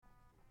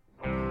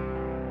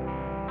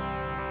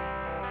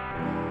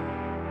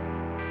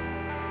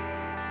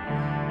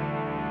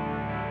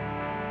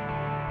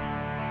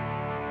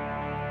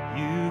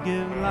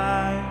give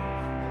life.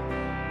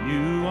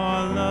 You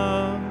are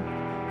love.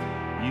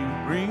 You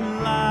bring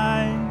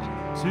light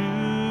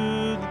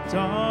to the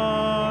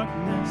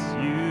darkness.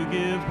 You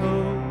give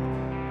hope.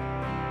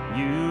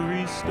 You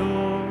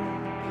restore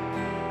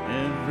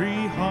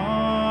every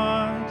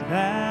heart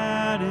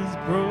that is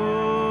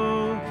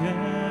broken.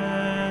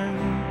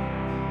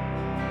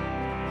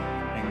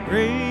 And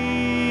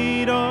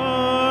great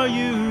are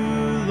you,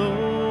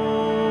 Lord.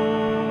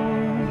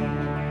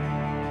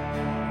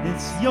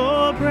 It's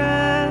your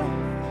breath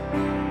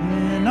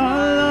in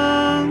our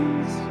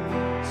lungs,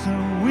 so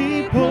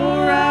we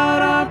pour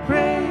out our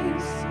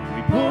praise.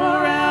 We pour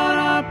out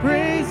our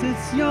praise.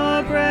 It's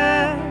your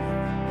breath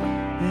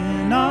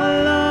in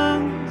our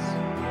lungs,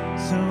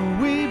 so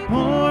we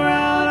pour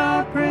out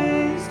our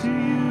praise to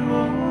you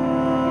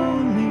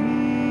only.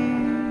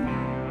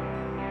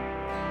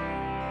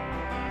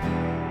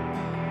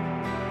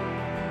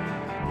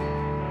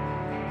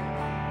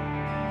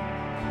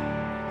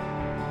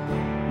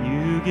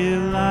 You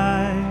give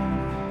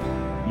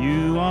life,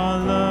 you are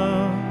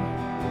love,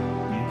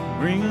 you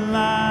bring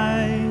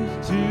light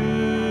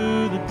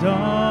to the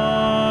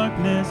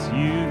darkness,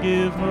 you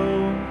give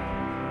hope,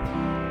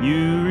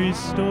 you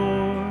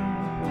restore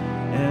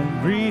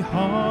every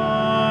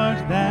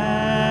heart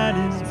that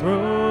is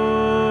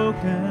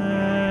broken.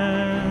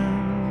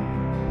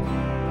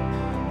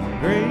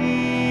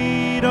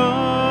 Great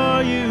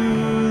are you,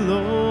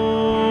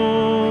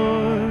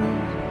 Lord.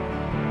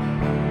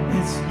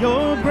 It's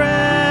your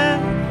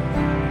breath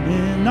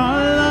in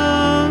our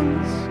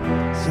lungs,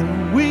 so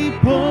we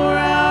pour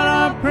out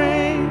our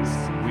praise.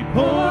 We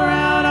pour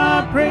out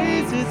our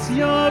praise. It's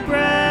your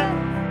breath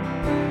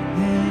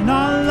in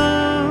our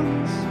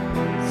lungs,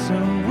 so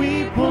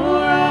we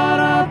pour out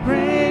our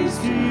praise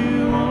to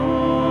you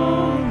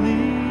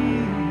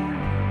only.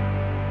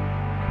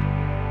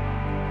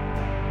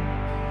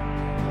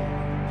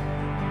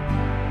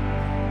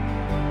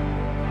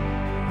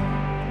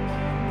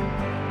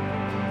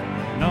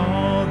 And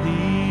all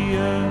the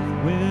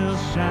earth will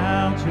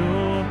shout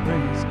your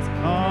praise.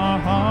 Our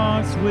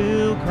hearts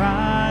will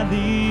cry,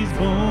 these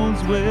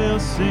bones will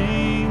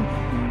sing.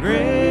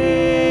 Great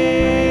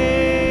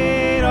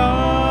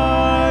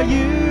are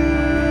you,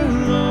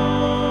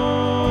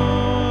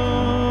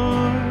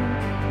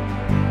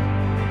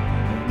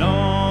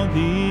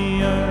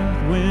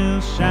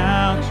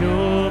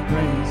 your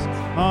praise.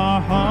 Our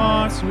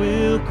hearts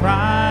will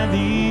cry,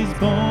 these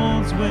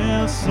bones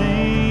will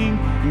sing.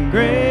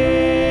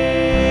 Great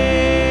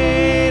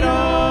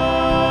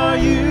are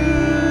you,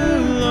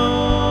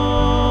 Lord.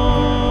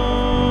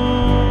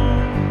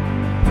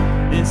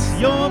 It's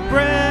your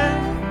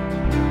breath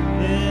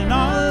in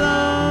our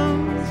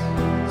lungs,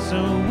 so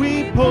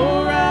we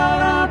pour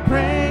out our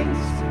praise.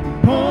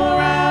 Pour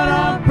out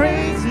our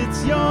praise.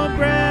 It's your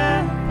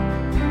breath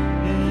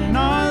in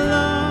our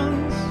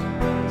lungs,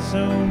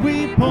 so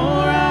we pour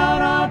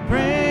out our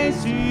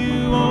praise to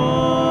you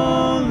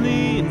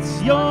only.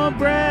 It's your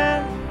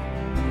breath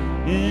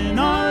in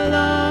our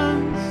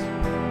lungs,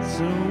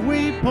 so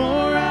we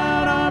pour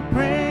out our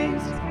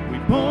praise. We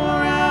pour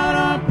out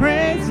our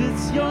praise.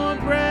 It's your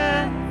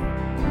breath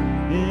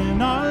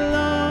in our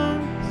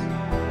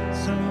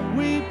lungs, so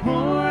we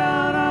pour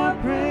out our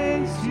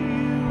praise to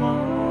you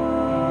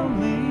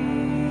only.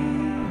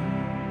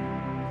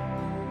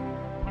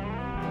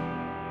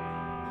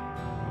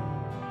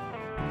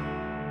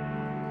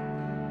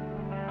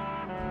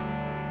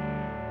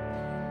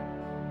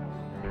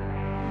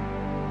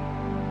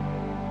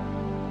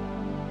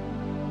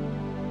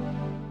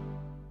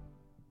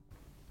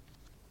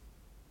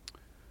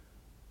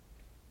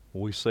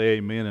 We say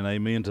amen and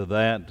amen to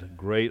that.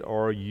 Great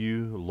are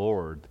you,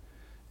 Lord.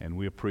 And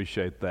we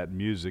appreciate that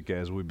music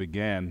as we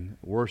began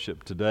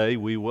worship today.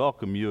 We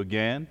welcome you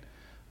again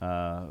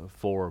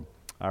for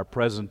our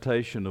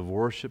presentation of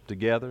worship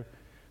together.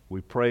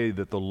 We pray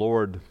that the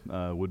Lord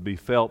would be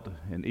felt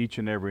in each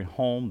and every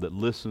home that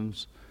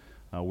listens,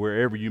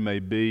 wherever you may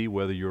be,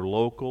 whether you're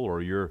local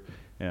or you're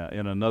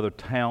in another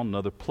town,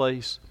 another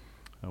place.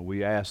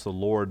 We ask the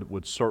Lord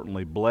would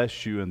certainly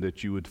bless you and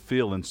that you would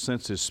feel and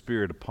sense His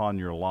Spirit upon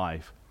your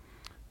life.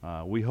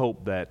 We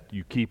hope that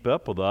you keep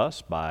up with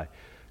us by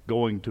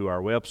going to our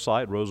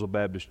website,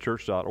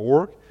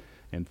 rosalbaptistchurch.org,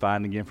 and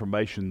finding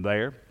information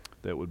there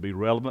that would be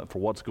relevant for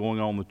what's going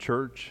on in the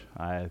church.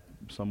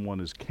 Someone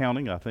is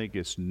counting. I think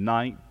it's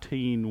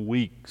 19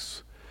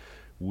 weeks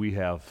we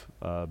have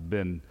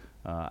been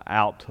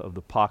out of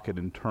the pocket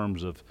in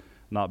terms of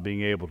not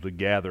being able to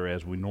gather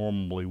as we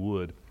normally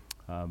would.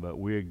 But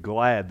we're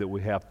glad that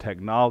we have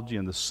technology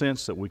in the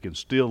sense that we can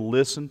still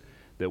listen,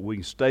 that we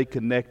can stay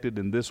connected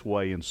in this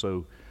way. And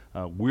so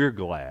we're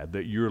glad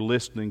that you're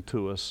listening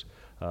to us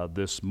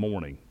this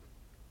morning.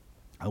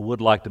 I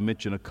would like to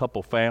mention a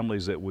couple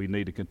families that we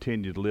need to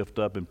continue to lift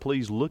up. And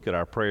please look at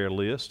our prayer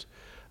list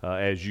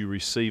as you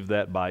receive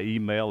that by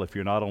email. If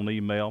you're not on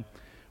email,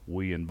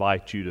 we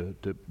invite you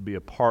to be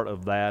a part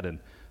of that and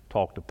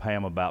talk to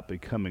Pam about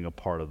becoming a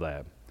part of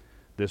that.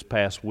 This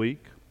past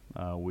week,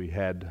 We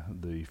had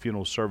the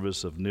funeral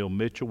service of Neil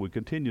Mitchell. We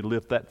continue to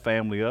lift that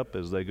family up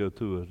as they go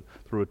through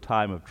a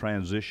time of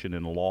transition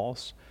and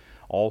loss.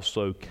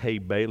 Also, Kay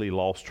Bailey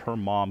lost her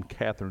mom,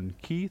 Catherine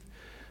Keith.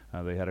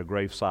 They had a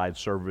graveside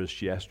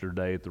service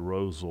yesterday at the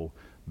Roseville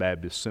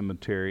Baptist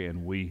Cemetery,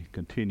 and we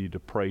continue to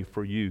pray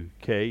for you,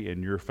 Kay,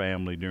 and your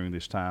family during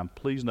this time.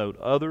 Please note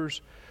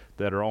others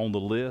that are on the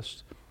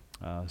list.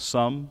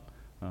 Some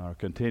are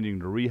continuing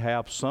to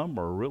rehab. Some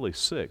are really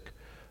sick.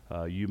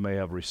 You may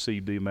have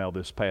received email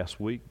this past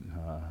week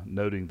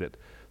noting that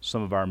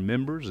some of our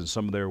members and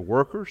some of their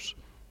workers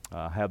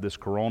have this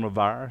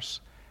coronavirus,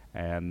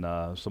 and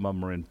some of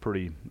them are in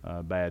pretty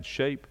bad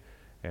shape.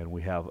 And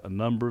we have a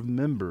number of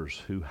members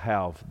who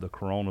have the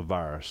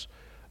coronavirus.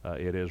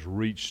 It has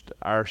reached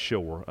our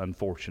shore,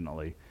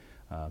 unfortunately.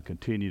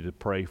 Continue to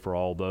pray for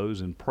all those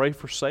and pray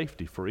for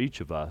safety for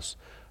each of us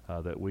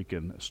that we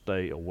can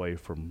stay away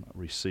from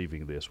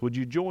receiving this. Would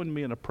you join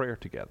me in a prayer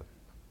together?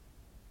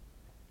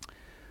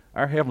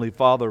 Our Heavenly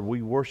Father,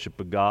 we worship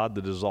a God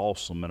that is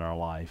awesome in our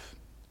life,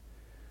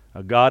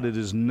 a God that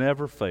is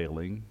never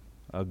failing,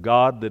 a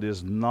God that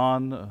is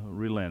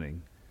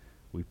non-relenting.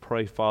 We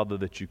pray, Father,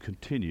 that you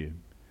continue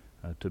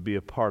to be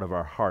a part of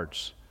our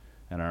hearts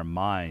and our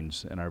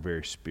minds and our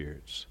very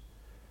spirits.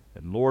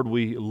 And Lord,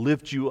 we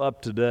lift you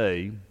up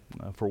today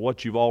for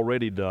what you've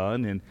already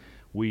done, and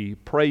we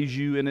praise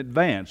you in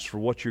advance for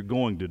what you're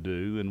going to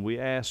do. And we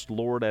ask,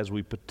 Lord, as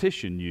we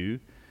petition you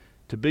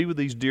to be with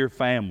these dear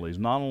families,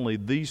 not only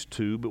these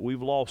two, but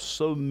we've lost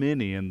so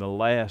many in the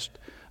last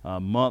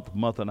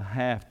month and a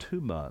half, 2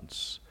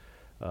 months,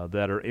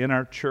 that are in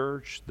our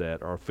church,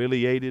 that are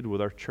affiliated with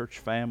our church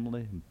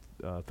family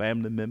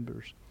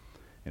members.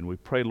 And we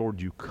pray,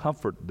 Lord, you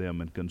comfort them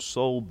and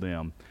console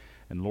them.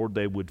 And Lord,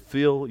 they would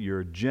feel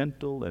your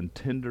gentle and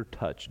tender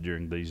touch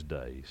during these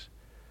days.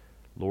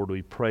 Lord,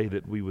 we pray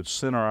that we would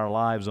center our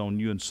lives on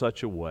you in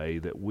such a way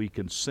that we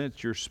can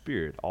sense your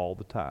Spirit all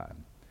the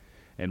time.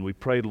 And we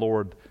pray,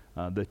 Lord,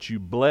 that you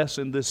bless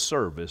in this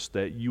service,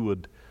 that you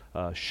would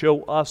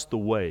show us the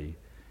way.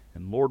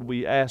 And Lord,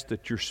 we ask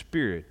that your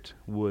Spirit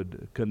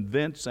would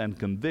convince and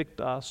convict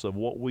us of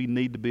what we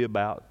need to be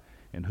about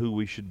and who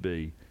we should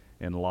be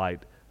in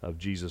light of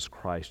Jesus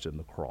Christ and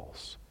the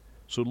cross.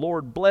 So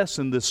Lord, bless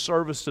in this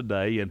service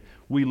today, and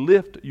we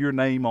lift your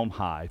name on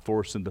high.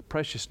 For us in the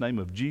precious name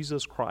of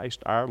Jesus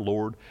Christ our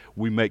Lord,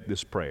 we make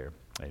this prayer.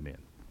 Amen.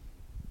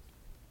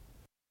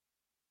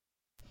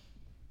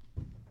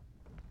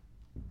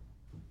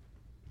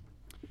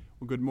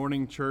 Well, good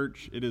morning,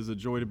 church. It is a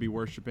joy to be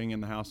worshiping in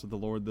the house of the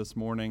Lord this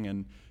morning,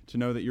 and to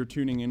know that you're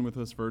tuning in with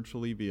us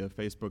virtually via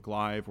Facebook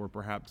Live or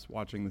perhaps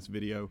watching this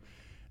video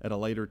at a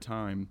later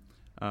time.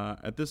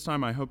 At this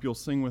time, I hope you'll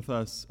sing with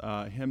us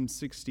hymn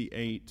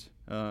 68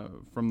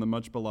 from the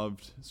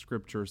much-beloved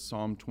scripture,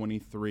 Psalm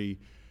 23,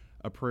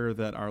 a prayer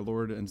that our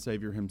Lord and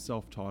Savior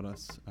himself taught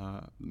us.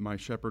 My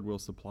shepherd will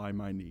supply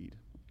my need.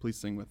 Please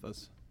sing with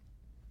us.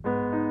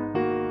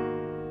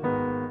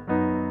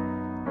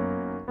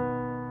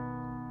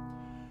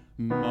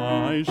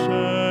 My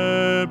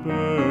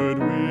shepherd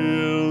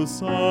will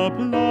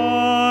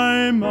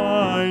supply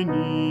my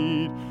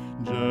need.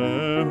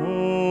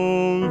 Jehovah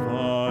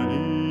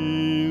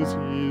is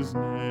his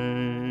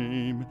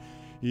name.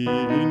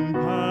 In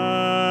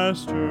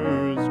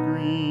pastures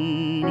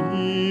green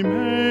he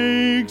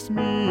makes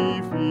me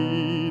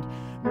feed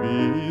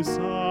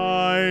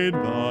beside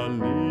the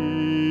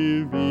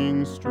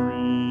living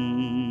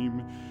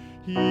stream.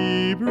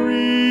 He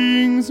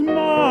brings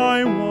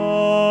my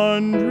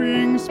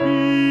wandering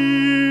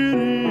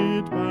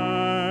spirit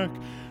back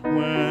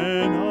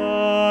when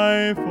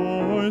I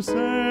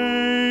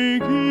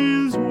forsake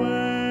his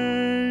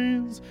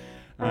ways,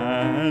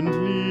 and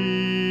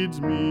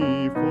leads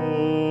me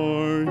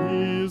for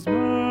his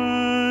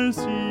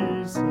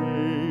mercy's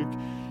sake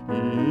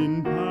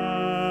in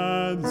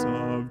paths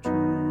of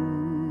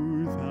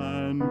truth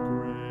and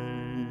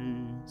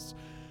grace.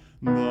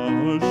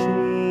 The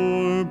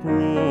sure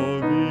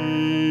provisions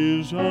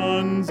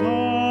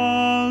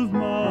of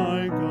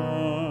my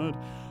God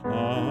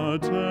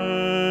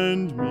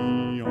attend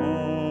me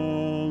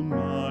all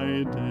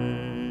my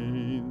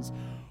days.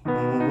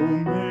 Oh,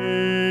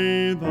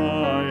 may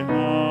thy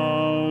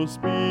house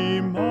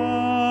be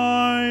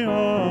my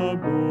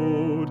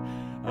abode,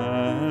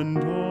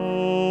 and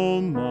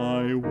all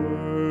my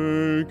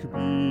work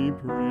be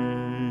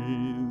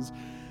praise.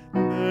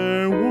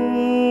 There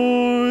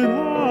would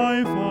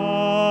I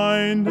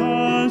find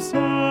a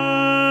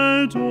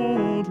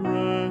settled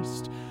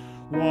rest,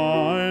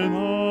 while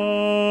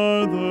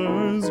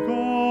others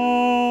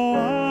go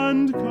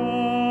and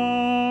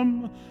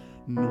come,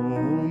 no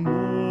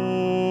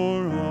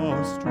more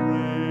a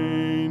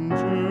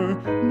stranger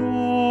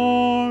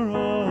nor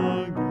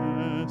a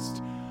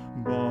guest,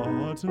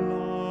 but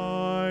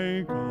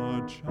like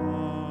a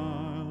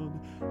child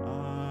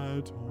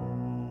at home.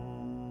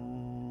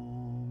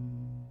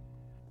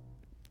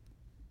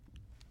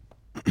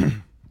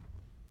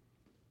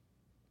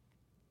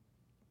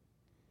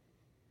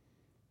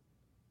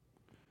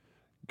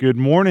 Good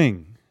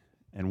morning.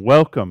 And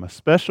welcome, a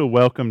special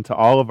welcome to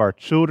all of our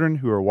children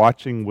who are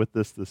watching with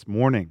us this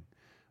morning.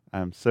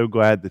 I'm so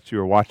glad that you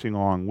are watching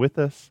along with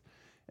us.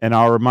 And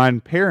I'll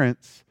remind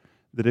parents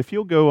that if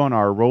you'll go on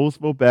our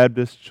Rollsville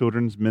Baptist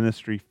Children's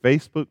Ministry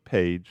Facebook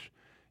page,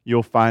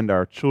 you'll find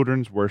our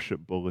children's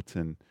worship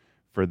bulletin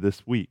for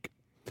this week.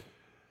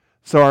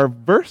 So our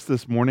verse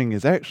this morning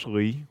is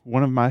actually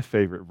one of my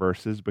favorite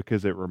verses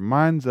because it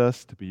reminds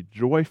us to be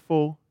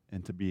joyful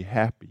and to be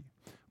happy.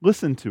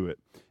 Listen to it.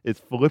 It's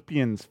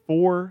Phillipians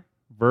 4,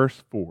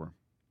 verse 4.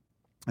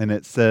 And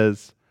it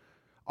says,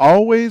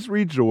 "Always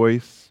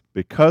rejoice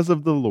because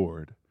of the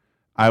Lord.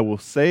 I will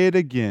say it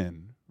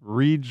again,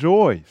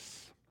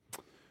 rejoice."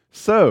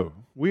 So,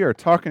 we are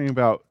talking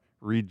about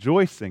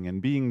rejoicing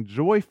and being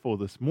joyful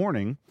this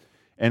morning.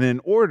 And in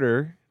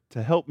order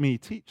to help me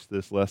teach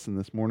this lesson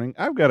this morning,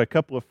 I've got a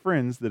couple of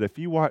friends that if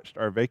you watched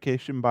our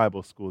Vacation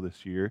Bible School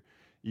this year,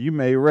 you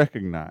may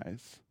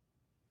recognize.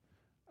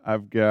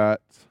 I've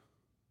got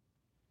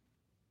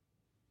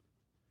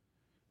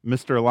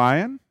Mr.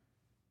 Lion.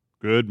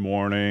 Good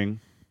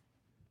morning.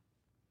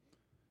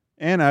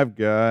 And I've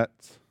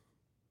got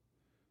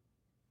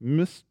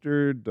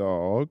Mr.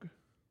 Dog.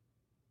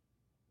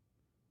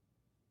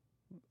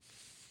 Let's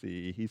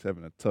see, he's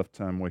having a tough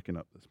time waking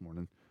up this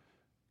morning.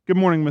 Good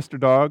morning, Mr.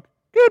 Dog.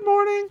 Good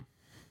morning.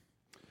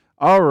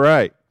 All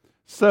right.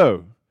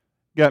 So,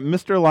 got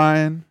Mr.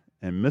 Lion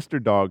and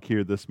Mr. Dog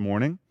here this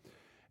morning.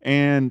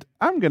 And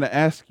I'm going to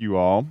ask you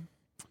all,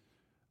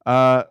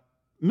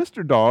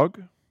 Mr.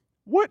 Dog,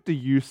 what do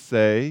you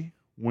say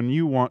when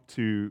you want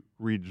to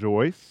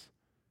rejoice?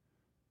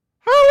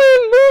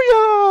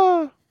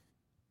 Hallelujah!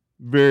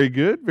 Very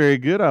good, very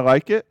good. I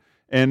like it.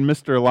 And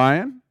Mr.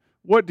 Lion,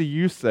 what do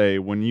you say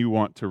when you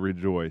want to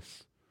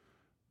rejoice?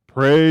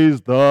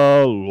 Praise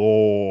the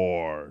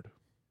Lord.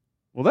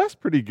 Well, that's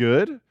pretty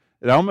good.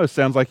 It almost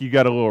sounds like you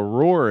got a little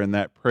roar in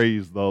that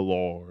praise the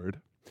Lord.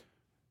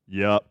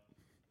 Yep.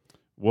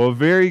 Well,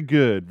 very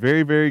good.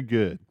 Very, very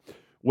good.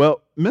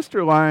 Well,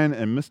 Mr. Lion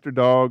and Mr.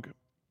 Dog,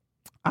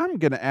 I'm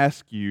going to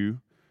ask you,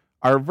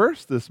 our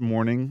verse this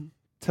morning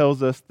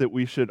tells us that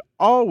we should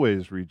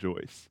always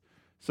rejoice.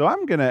 So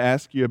I'm going to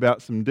ask you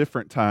about some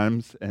different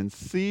times and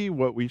see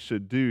what we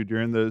should do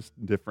during those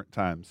different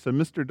times. So,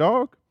 Mr.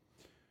 Dog,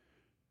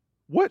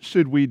 what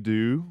should we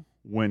do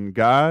when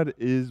God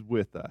is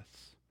with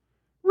us?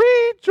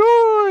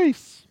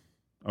 Rejoice!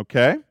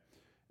 Okay?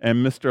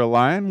 And Mr.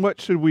 Lion,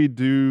 what should we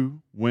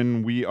do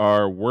when we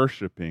are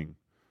worshiping?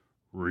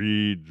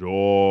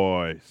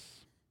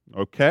 Rejoice.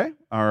 Okay?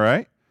 All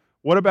right.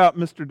 What about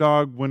Mr.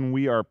 Dog when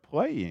we are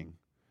playing?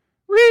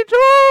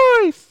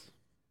 Rejoice!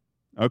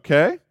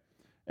 Okay?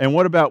 And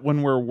what about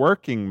when we're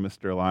working,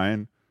 Mr.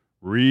 Lion?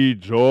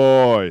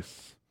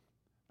 Rejoice.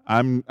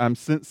 I'm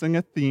sensing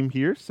a theme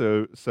here,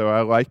 so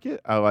I like it.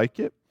 I like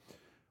it.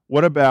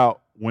 What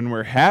about when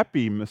we're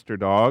happy, Mr.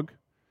 Dog?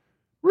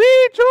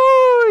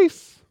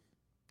 Rejoice!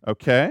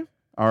 Okay?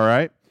 All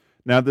right.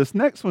 Now, this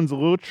next one's a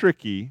little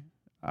tricky,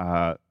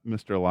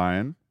 Mr.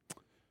 Lion.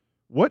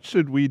 What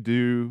should we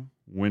do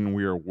when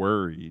we're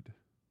worried?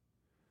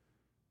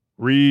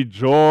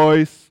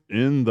 Rejoice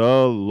in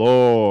the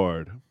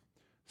Lord.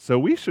 So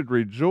we should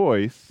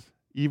rejoice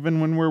even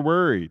when we're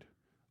worried.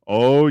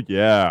 Oh,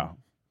 yeah.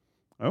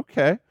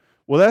 Okay.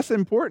 Well, that's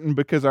important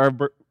because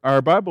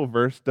our Bible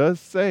verse does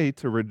say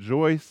to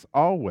rejoice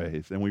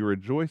always, and we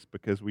rejoice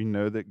because we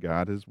know that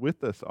God is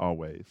with us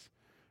always.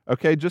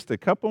 Okay, just a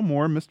couple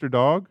more, Mr.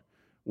 Dog.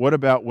 What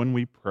about when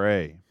we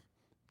pray?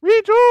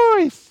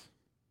 Rejoice!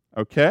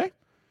 Okay?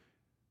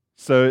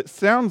 So it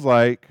sounds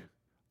like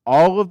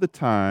all of the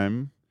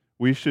time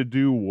we should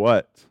do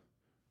what?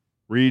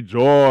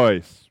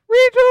 Rejoice.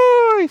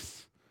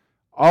 Rejoice!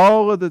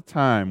 All of the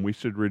time we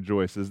should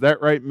rejoice. Is that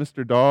right,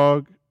 Mr.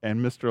 Dog and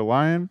Mr.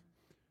 Lion?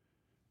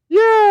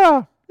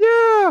 Yeah,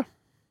 yeah.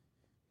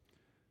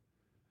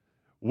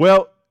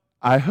 Well,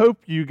 I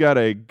hope you got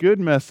a good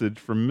message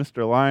from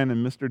Mr. Lion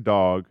and Mr.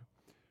 Dog.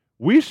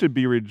 We should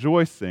be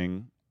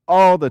rejoicing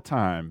all the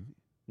time,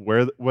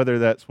 whether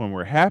that's when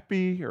we're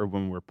happy or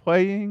when we're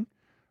playing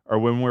or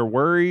when we're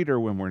worried or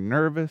when we're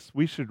nervous.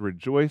 We should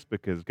rejoice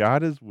because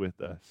God is with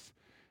us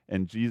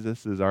and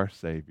Jesus is our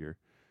Savior.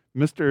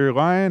 Mr.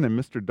 Lion and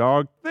Mr.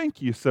 Dog,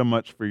 thank you so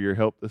much for your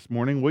help this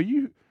morning. Will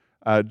you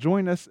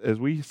join us as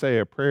we say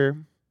a prayer?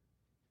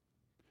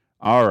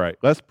 All right,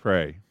 let's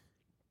pray.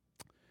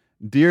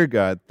 Dear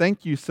God,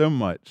 thank you so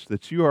much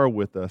that you are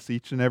with us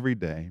each and every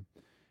day.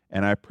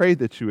 And I pray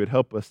that you would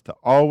help us to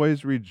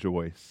always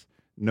rejoice,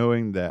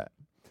 knowing that.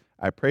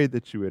 I pray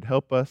that you would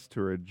help us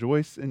to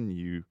rejoice in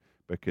you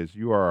because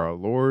you are our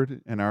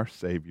Lord and our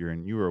Savior,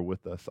 and you are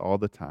with us all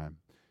the time.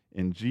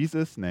 In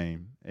Jesus'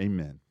 name,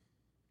 amen.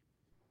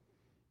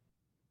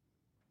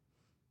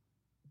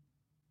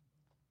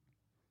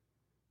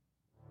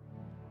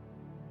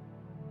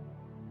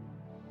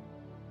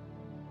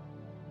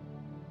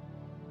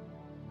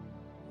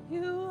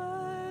 You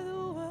are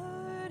the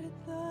Word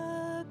at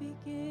the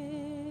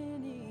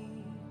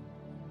beginning,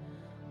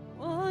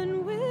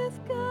 one with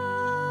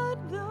God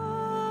the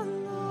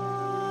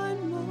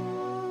Lord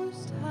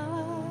Most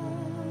High.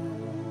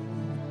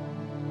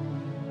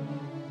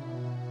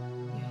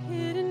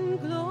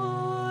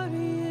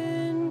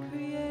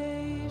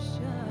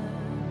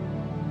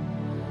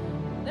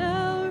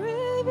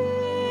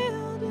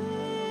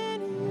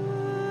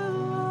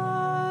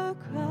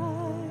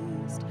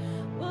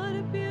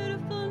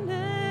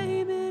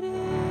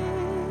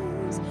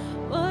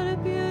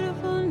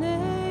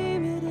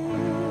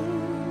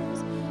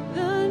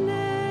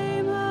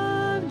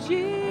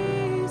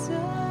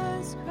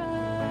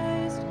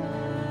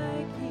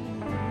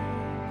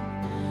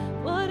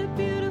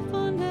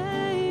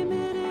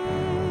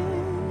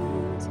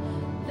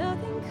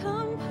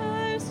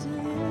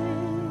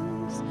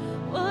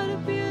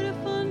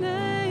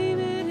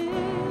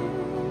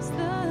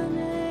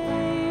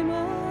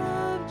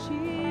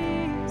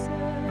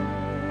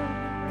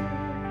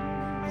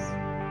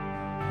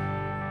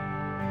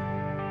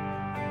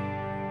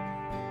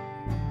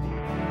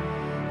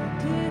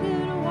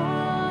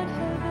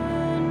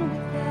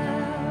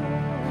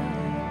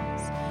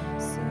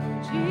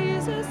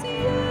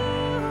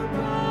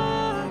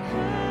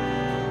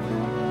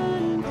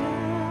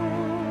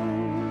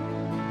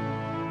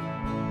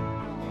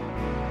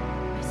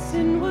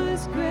 sin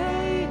was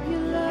great, your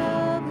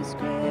love was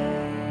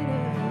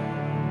greater.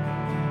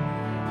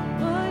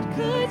 What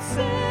could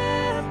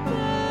separate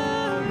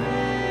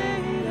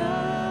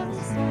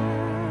us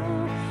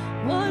now?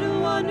 What a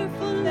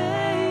wonderful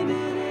name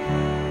it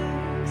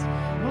is.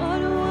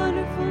 What a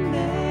wonderful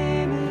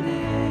name it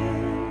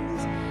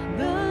is.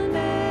 The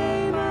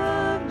name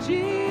of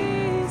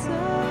Jesus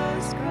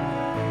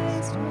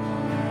Christ,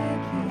 my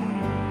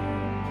King.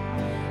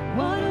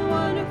 What a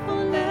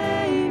wonderful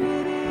name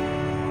it is.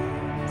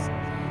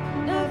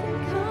 Nothing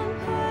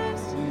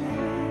compares to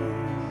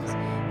this.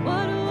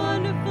 What a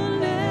wonderful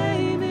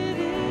name it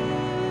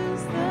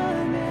is.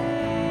 The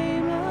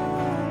name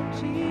of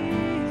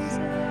Jesus.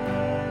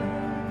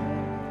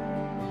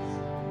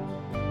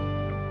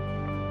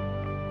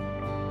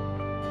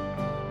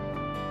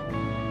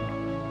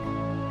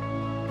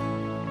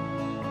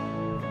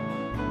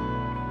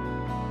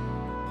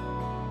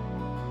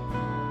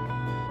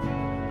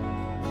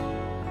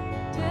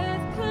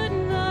 Death could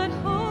not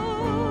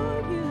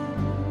hold you.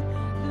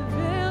 The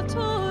veil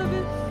tore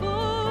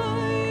before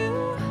you.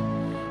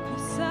 You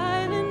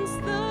silenced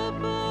the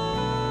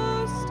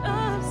boast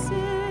of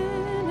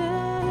sin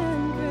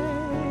and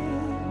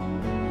grave.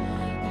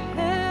 The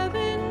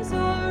heavens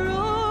are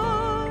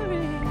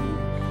roaring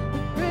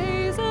the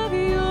praise of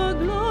your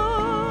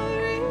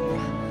glory.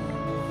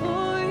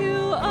 For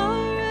you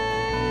are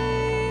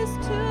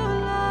raised to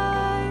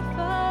life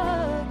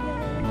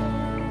again.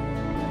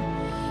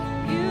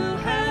 You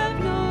have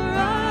no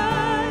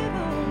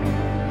rival,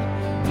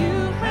 you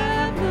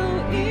have no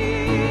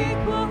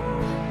equal.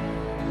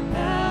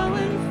 Now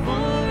and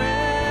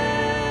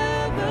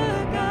forever,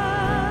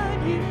 God,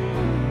 you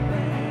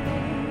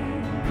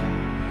reign.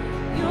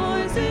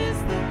 Yours is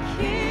the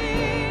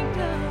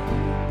kingdom,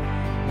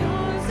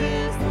 yours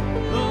is the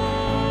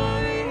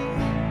glory,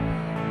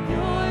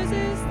 yours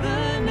is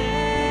the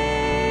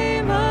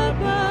name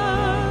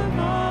above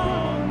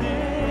all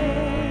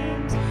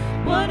names.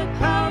 What a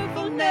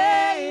powerful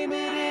name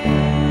it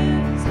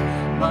is.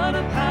 What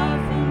a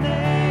powerful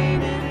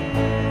name it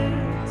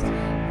is.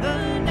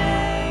 The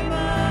name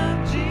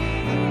of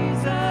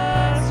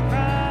Jesus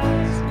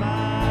Christ,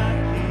 my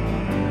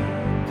King.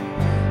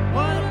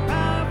 What a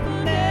powerful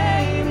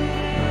name it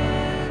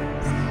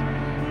is.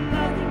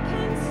 Nothing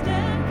can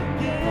stand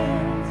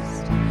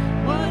against.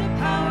 What a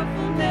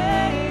powerful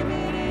name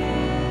it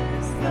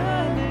is.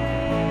 The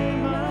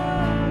name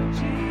of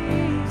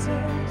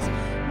Jesus.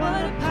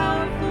 What a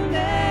powerful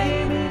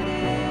name it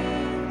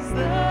is.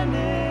 The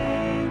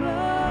name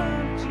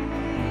of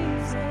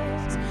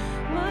Jesus.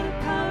 What a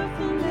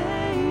powerful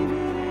name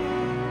it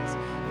is.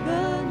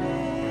 The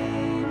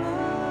name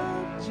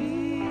of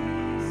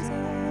Jesus.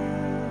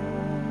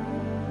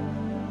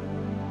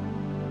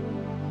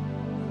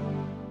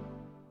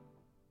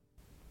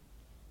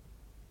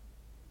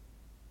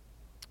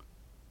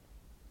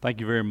 Thank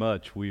you very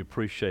much. We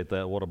appreciate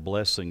that. What a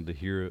blessing to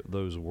hear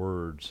those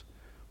words.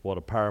 What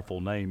a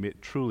powerful name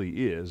it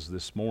truly is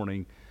this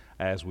morning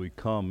as we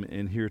come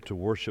in here to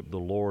worship the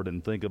Lord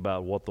and think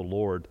about what the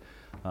Lord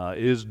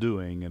is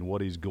doing and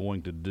what He's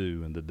going to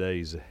do in the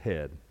days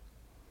ahead.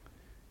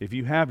 If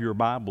you have your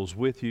Bibles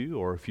with you,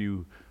 or if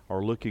you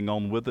are looking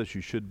on with us, you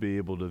should be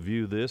able to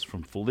view this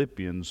from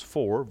Philippians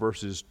 4,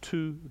 verses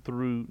 2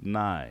 through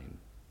 9.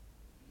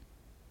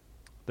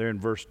 There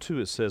in verse 2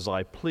 it says,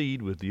 I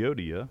plead with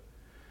Euodia,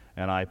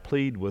 and I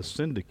plead with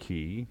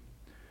Syntyche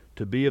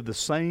to be of the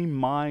same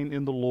mind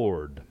in the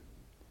Lord.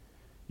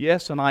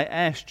 Yes, and I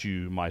asked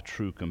you, my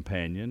true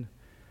companion,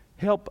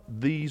 help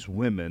these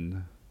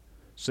women,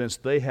 since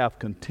they have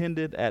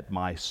contended at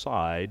my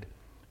side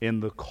in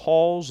the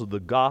cause of the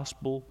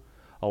gospel,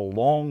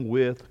 along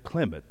with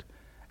Clement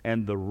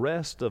and the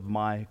rest of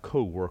my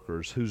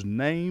co-workers, whose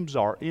names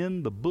are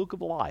in the book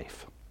of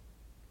life.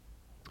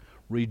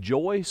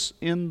 Rejoice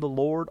in the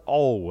Lord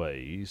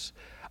always.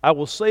 I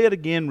will say it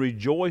again,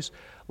 rejoice.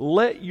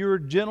 Let your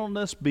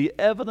gentleness be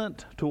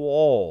evident to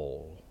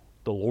all.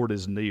 The Lord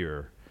is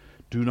near.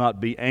 Do not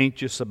be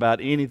anxious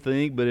about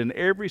anything, but in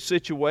every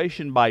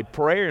situation by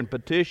prayer and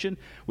petition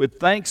with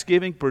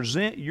thanksgiving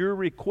present your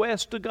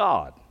request to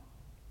God.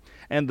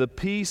 And the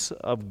peace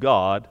of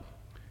God,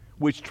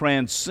 which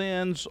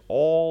transcends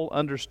all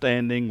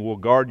understanding, will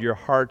guard your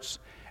hearts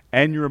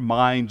and your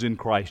minds in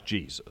Christ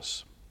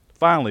Jesus.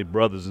 Finally,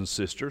 brothers and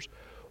sisters,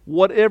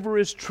 whatever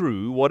is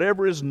true,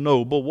 whatever is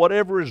noble,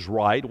 whatever is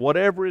right,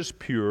 whatever is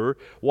pure,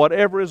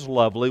 whatever is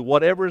lovely,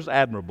 whatever is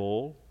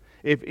admirable,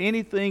 if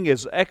anything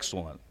is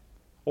excellent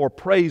or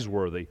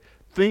praiseworthy,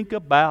 think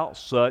about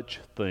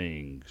such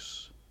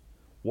things.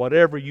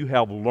 Whatever you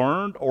have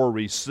learned or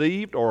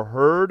received or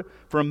heard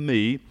from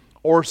me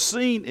or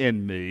seen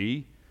in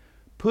me,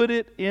 put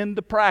it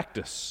into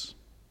practice,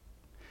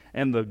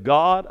 and the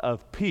God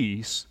of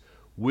peace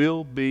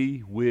will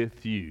be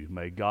with you.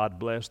 May God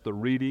bless the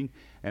reading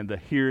and the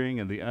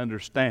hearing and the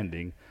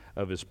understanding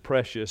of His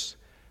precious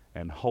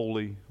and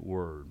holy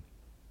word.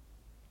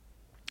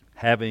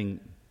 Having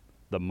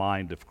the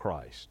mind of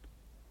Christ.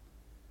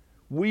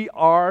 We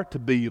are to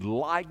be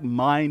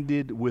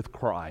like-minded with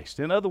Christ.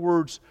 In other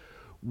words,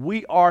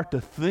 we are to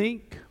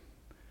think,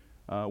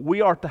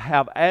 We are to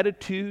have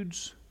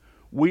attitudes.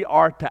 We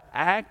are to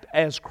act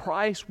as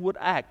Christ would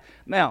act.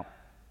 Now,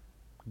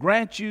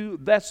 grant you,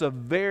 that's a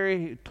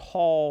very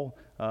tall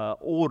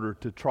order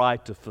to try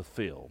to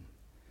fulfill.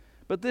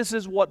 But this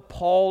is what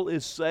Paul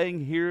is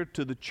saying here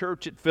to the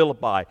church at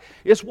Philippi.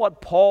 It's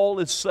what Paul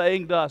is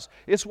saying to us.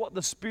 It's what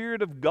the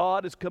Spirit of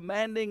God is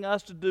commanding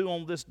us to do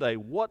on this day.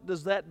 What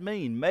does that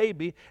mean?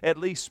 Maybe, at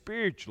least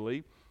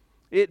spiritually,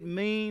 it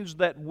means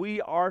that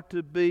we are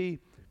to be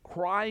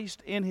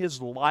Christ in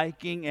His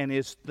liking and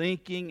His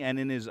thinking and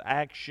in His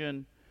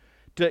action,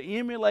 to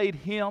emulate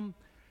Him,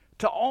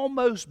 to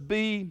almost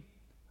be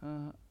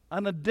an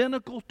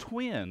identical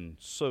twin,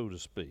 so to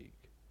speak.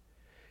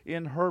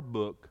 In her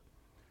book,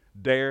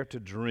 Dare to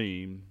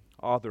Dream,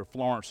 author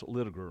Florence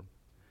Littiger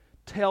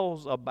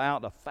tells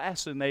about a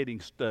fascinating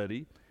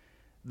study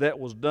that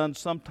was done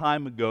some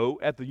time ago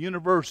at the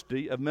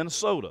University of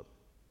Minnesota.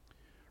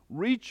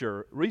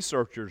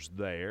 Researchers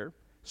there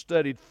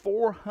studied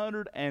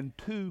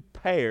 402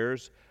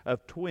 pairs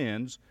of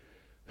twins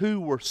who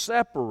were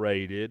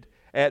separated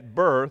at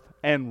birth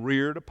and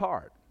reared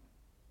apart.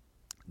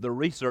 The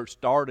research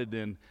started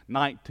in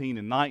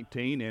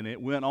 1919 and it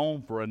went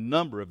on for a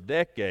number of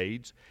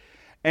decades.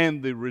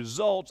 And the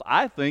results,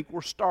 I think,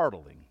 were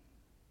startling.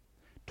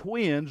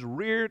 Twins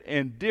reared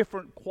in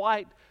different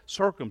quite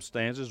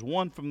circumstances,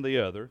 one from the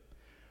other,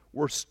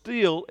 were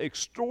still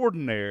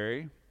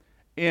extraordinary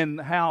in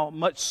how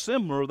much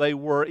similar they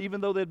were, even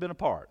though they'd been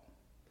apart.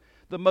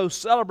 The most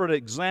celebrated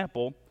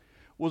example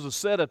was a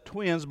set of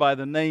twins by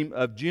the name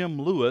of Jim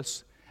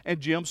Lewis and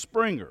Jim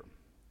Springer.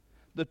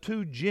 The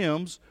two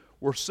Jims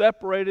were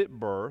separated at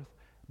birth,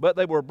 but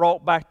they were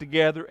brought back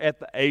together at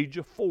the age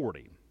of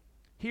 40.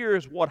 Here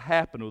is what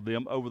happened with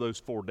them over those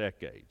 4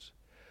 decades.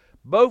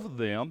 Both of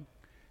them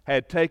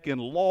had taken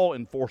law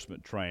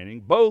enforcement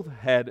training. Both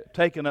had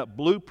taken up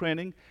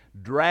blueprinting,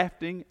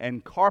 drafting,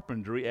 and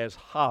carpentry as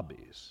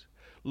hobbies.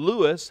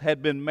 Lewis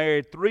had been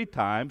married 3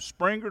 times,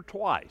 Springer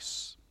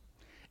twice.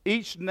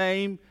 Each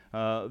named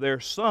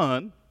their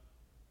son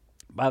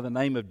by the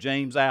name of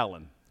James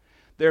Allen.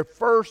 Their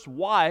first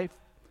wife,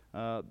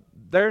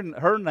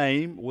 her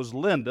name was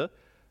Linda.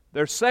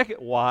 Their second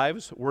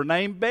wives were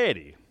named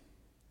Betty.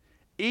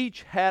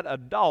 Each had a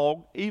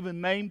dog even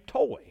named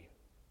Toy.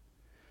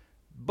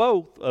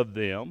 Both of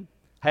them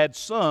had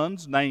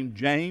sons named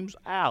James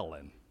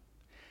Allen.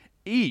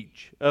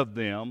 Each of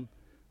them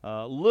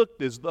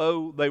looked as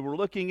though they were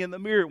looking in the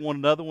mirror at one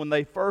another when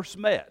they first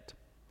met.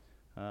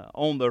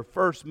 On their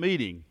first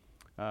meeting,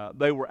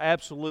 they were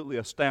absolutely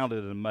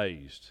astounded and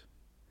amazed.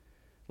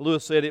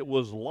 Lewis said it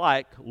was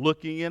like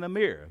looking in a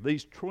mirror.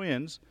 These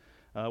twins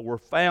were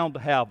found to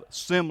have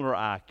similar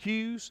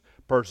IQs,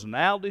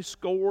 personality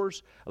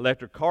scores,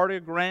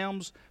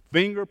 electrocardiograms,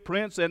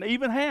 fingerprints, and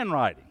even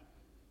handwriting.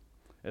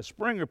 As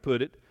Springer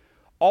put it,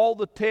 all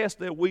the tests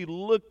that we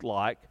looked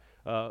like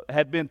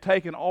had been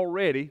taken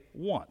already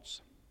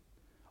once.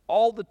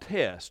 All the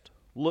tests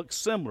looked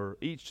similar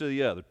each to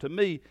the other. To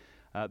me,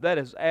 that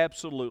is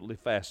absolutely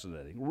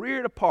fascinating.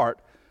 Reared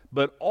apart,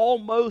 but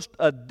almost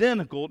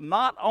identical,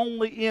 not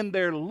only in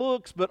their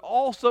looks, but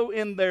also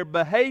in their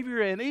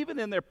behavior and even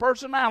in their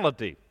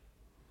personality.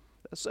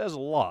 That says a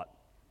lot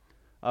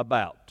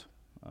about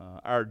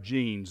our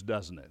genes,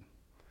 doesn't it?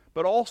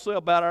 But also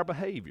about our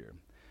behavior.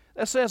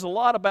 That says a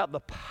lot about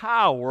the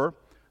power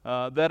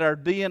that our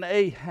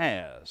DNA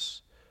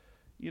has.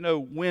 You know,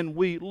 when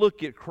we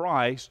look at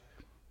Christ,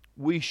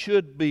 we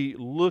should be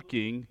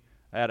looking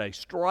at a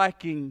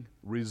striking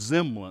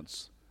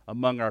resemblance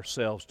among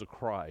ourselves to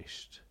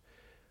Christ.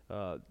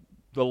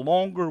 The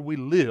longer we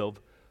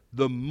live,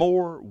 the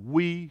more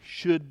we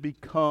should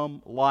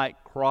become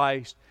like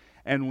Christ.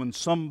 And when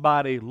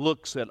somebody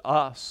looks at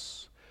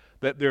us,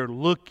 that they're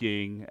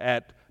looking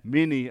at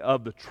many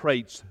of the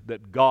traits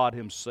that God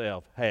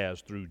Himself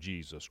has through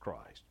Jesus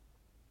Christ.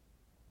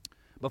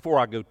 Before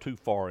I go too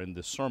far in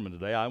this sermon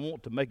today, I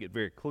want to make it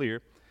very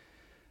clear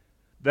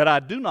that I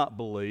do not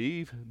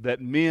believe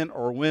that men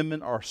or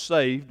women are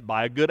saved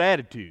by a good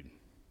attitude.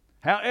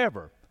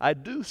 However, I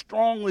do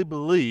strongly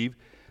believe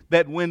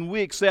that when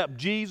we accept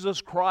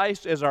Jesus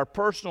Christ as our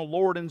personal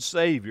Lord and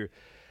Savior,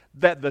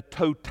 that the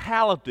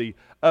totality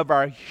of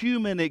our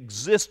human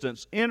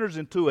existence enters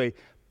into a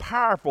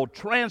powerful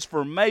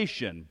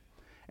transformation,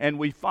 and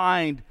we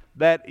find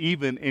that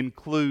even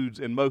includes,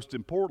 and most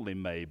importantly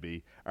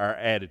maybe, our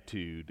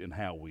attitude and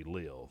how we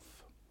live.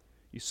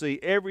 You see,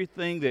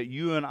 everything that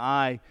you and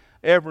I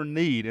ever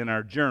need in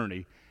our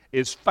journey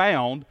is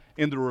found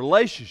in the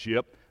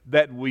relationship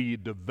that we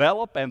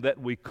develop and that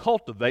we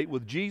cultivate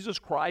with Jesus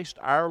Christ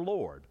our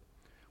Lord.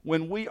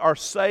 When we are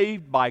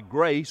saved by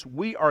grace,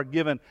 we are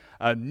given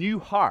a new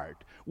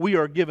heart. We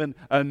are given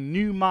a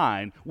new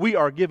mind. We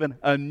are given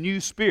a new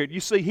spirit. You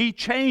see, He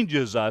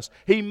changes us.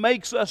 He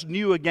makes us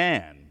new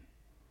again.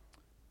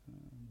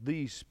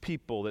 These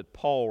people that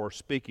Paul was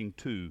speaking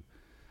to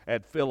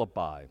at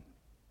Philippi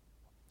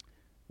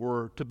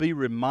were to be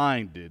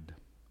reminded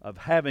of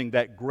having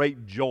that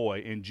great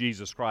joy in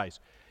Jesus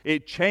Christ.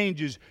 It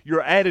changes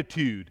your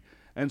attitude.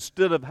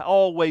 Instead of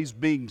always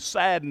being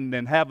saddened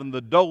and having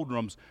the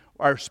doldrums,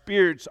 our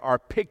spirits are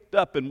picked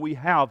up and we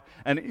have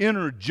an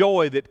inner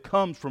joy that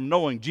comes from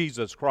knowing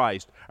Jesus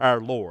Christ,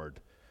 our Lord.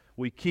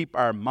 We keep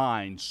our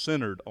minds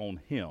centered on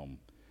Him.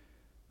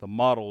 The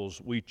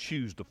models we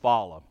choose to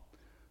follow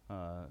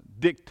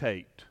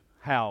dictate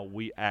how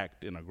we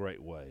act in a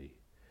great way.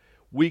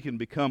 We can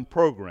become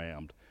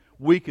programmed.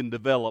 We can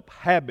develop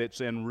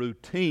habits and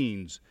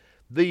routines.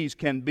 These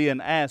can be an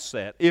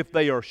asset if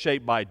they are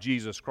shaped by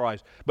Jesus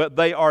Christ, but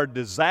they are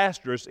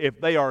disastrous if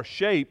they are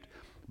shaped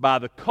by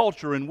the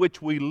culture in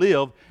which we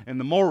live and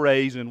the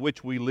mores in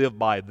which we live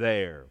by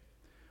there.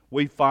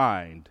 We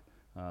find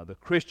the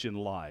Christian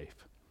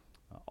life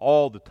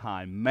all the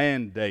time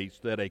mandates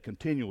that a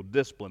continual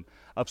discipline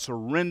of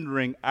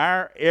surrendering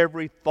our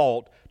every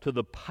thought to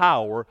the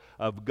power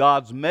of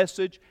God's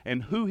message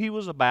and who He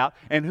was about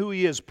and who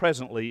He is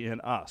presently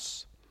in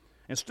us.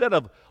 Instead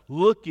of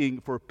looking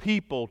for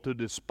people to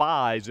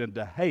despise and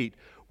to hate,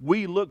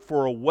 we look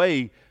for a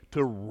way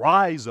to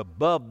rise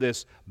above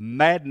this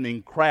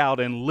maddening crowd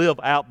and live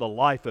out the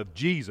life of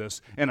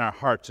Jesus in our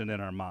hearts and in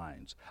our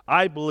minds.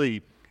 I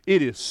believe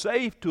it is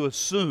safe to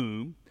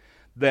assume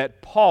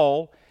that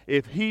Paul,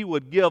 if he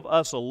would give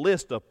us a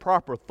list of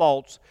proper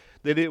thoughts,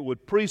 that it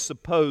would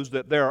presuppose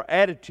that there are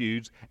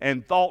attitudes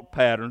and thought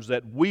patterns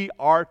that we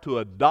are to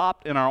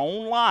adopt in our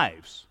own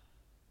lives.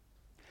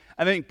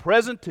 I think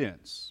present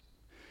tense,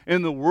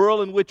 in the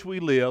world in which we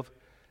live,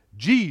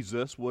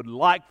 Jesus would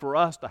like for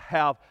us to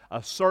have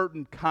a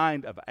certain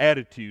kind of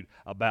attitude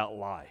about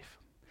life.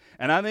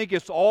 And I think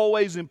it's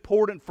always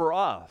important for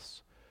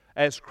us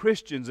as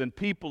Christians and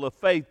people of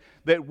faith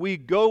that we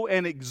go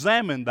and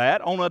examine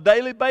that on a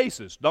daily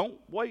basis. Don't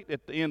wait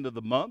at the end of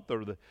the month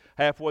or the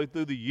halfway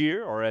through the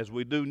year or as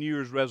we do New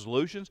Year's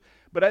resolutions.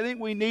 But I think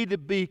we need to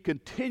be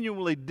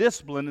continually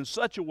disciplined in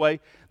such a way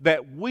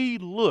that we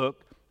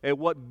look at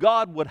what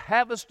God would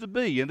have us to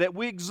be and that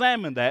we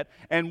examine that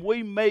and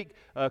we make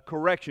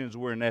corrections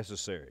where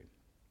necessary.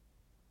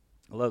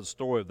 I love the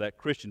story of that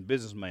Christian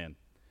businessman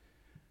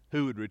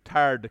who had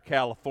retired to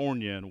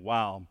California, and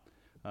while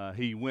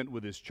he went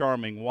with his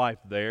charming wife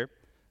there,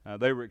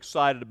 they were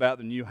excited about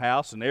the new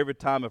house, and every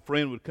time a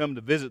friend would come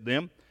to visit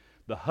them,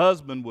 the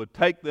husband would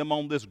take them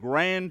on this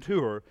grand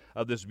tour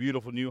of this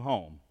beautiful new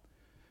home.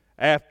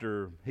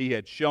 After he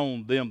had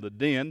shown them the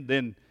den,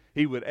 then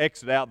he would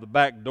exit out the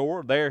back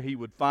door. There he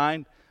would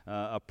find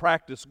a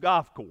practice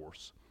golf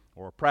course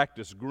or a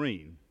practice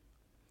green.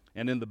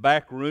 And in the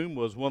back room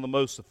was one of the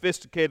most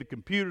sophisticated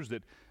computers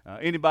that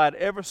anybody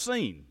had ever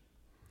seen.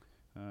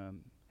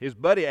 His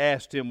buddy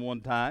asked him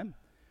one time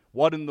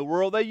what in the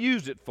world they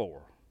used it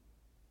for.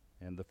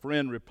 And the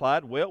friend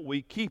replied, well,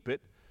 we keep it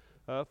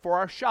for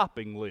our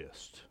shopping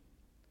list.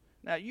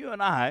 Now, you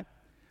and I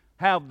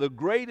have the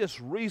greatest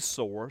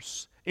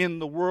resource in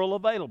the world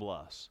available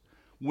to us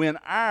when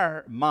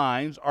our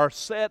minds are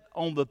set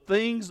on the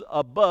things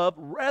above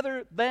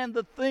rather than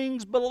the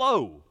things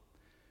below.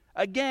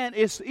 Again,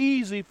 it's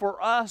easy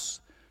for us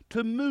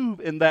to move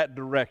in that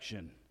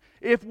direction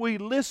if we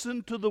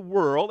listen to the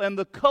world and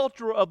the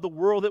culture of the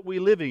world that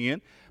we're living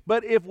in.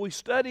 But if we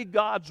study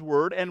God's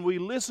Word and we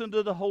listen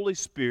to the Holy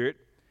Spirit,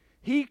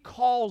 He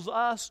calls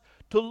us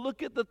to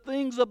look at the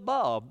things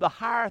above, the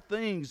higher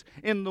things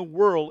in the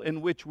world in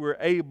which we're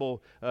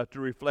able to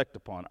reflect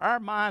upon. Our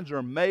minds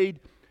are made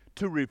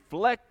to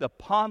reflect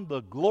upon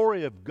the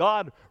glory of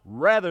God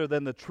rather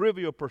than the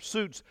trivial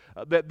pursuits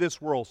that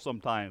this world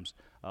sometimes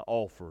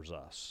offers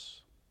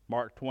us.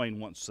 Mark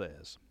Twain once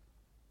says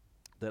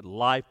that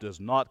life does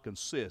not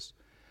consist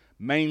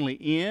mainly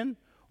in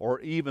or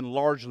even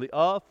largely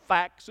of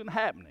facts and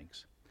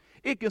happenings.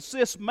 It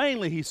consists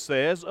mainly, he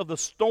says, of the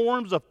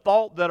storms of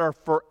thought that are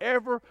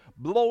forever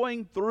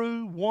blowing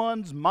through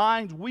one's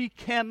mind. We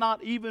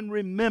cannot even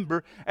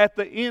remember at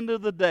the end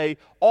of the day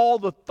all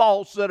the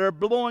thoughts that are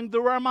blowing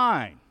through our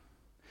mind.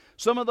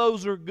 Some of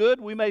those are good,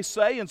 we may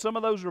say, and some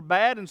of those are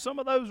bad, and some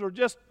of those are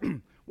just,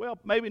 well,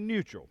 maybe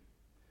neutral.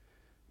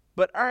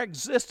 But our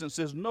existence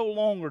is no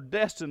longer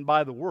destined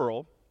by the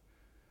world,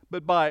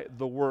 but by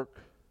the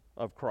work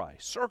of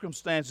Christ.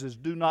 Circumstances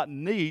do not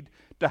need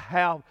to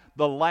have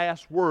the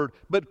last word,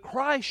 but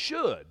Christ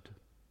should.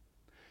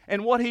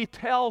 And what He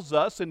tells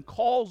us and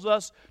calls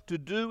us to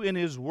do in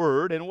His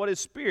Word and what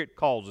His Spirit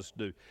calls us to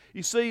do.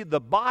 You see,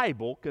 the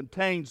Bible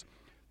contains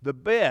the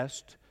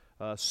best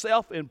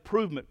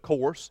self-improvement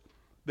course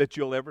that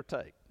you'll ever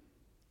take.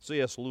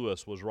 C.S.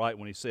 Lewis was right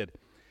when he said,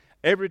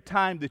 every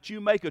time that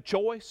you make a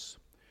choice,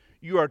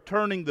 you are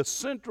turning the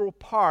central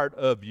part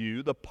of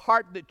you, the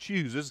part that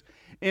chooses,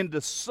 into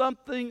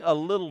something a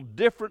little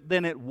different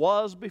than it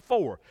was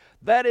before.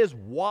 That is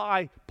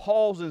why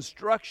Paul's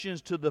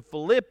instructions to the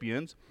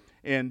Phillipians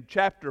in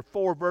chapter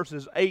 4,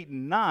 verses 8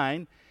 and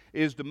 9,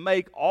 is to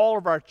make all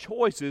of our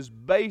choices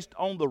based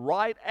on the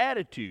right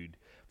attitude.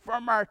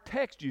 From our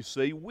text, you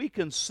see, we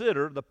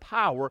consider the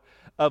power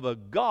of a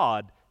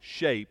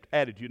God-shaped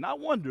attitude. And I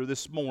wonder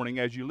this morning,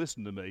 as you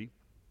listen to me,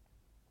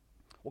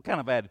 what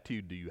kind of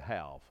attitude do you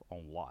have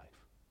on life?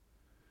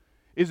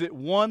 Is it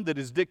one that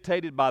is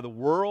dictated by the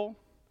world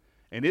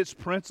and its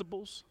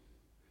principles?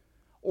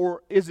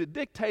 Or is it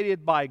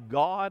dictated by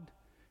God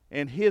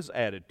and his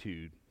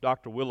attitude.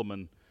 Dr.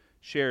 Williman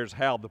shares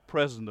how the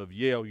president of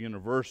Yale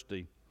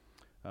University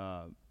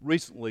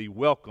recently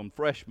welcomed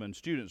freshman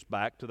students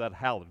back to that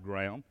hallowed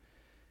ground.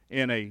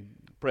 In a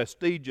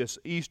prestigious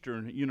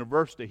Eastern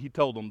university, he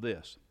told them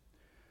this: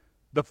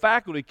 "The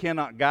faculty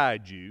cannot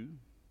guide you.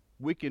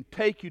 We can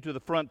take you to the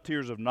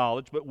frontiers of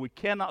knowledge, but we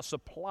cannot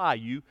supply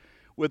you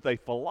with a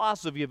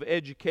philosophy of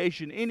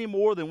education any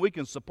more than we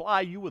can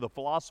supply you with a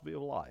philosophy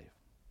of life.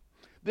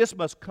 This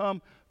must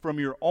come from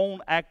your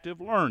own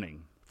active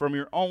learning, from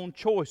your own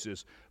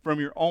choices, from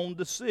your own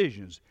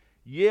decisions.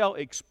 Yale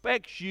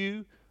expects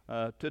you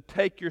to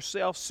take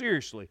yourself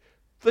seriously.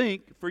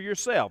 Think for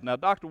yourself." Now,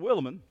 Dr.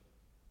 Williman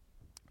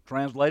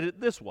translated it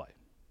this way.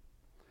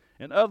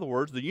 In other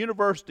words, the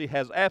university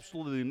has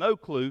absolutely no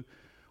clue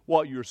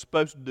what you're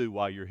supposed to do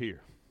while you're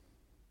here.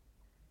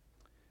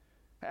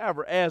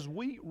 However, as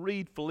we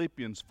read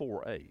Philippians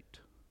 4:8,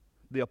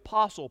 the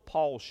Apostle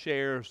Paul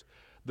shares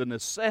the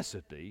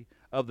necessity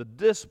of the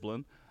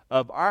discipline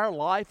of our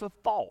life of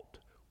thought.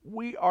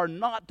 We are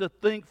not to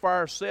think for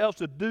ourselves,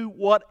 to do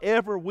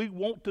whatever we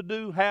want to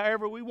do,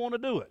 however we want to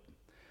do it,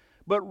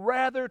 but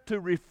rather to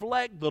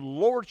reflect the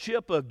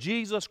lordship of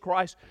Jesus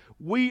Christ.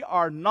 We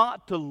are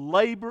not to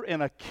labor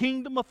in a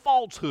kingdom of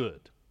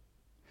falsehood.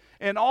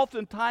 And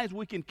oftentimes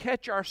we can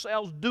catch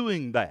ourselves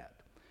doing that.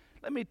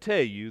 Let me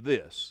tell you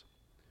this: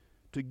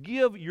 to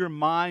give your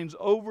minds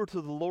over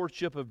to the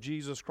lordship of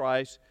Jesus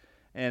Christ,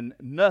 and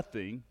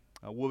nothing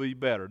will be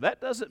better.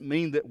 That doesn't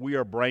mean that we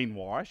are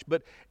brainwashed,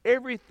 but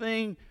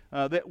everything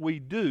that we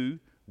do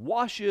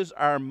washes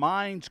our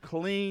minds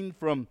clean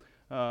from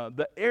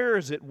the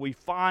errors that we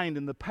find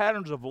in the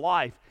patterns of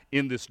life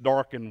in this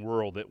darkened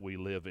world that we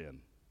live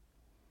in.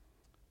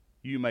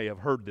 You may have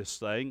heard this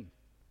saying.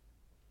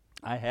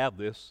 I have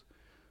this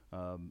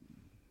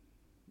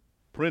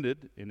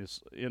printed, and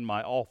it's in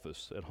my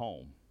office at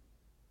home.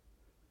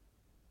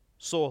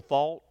 Sow a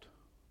thought,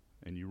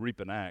 and you reap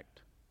an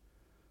act.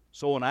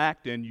 Sow an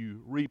act, and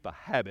you reap a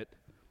habit.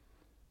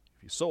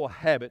 If you sow a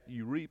habit,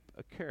 you reap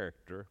a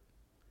character.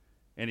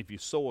 And if you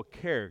sow a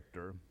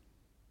character,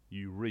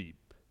 you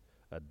reap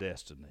a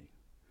destiny.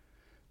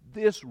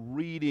 This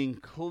reading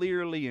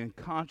clearly and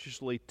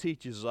consciously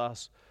teaches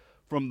us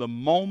from the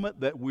moment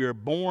that we are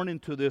born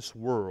into this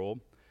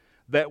world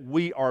that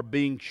we are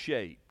being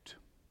shaped.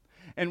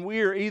 And we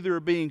are either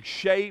being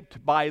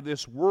shaped by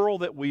this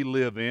world that we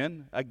live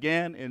in,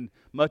 again in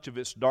much of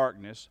its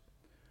darkness,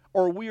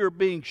 or we are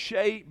being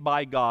shaped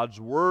by God's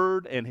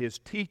Word and His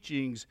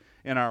teachings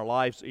in our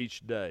lives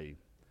each day.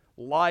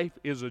 Life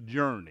is a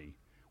journey.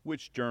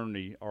 Which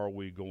journey are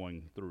we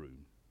going through?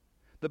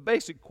 The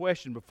basic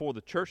question before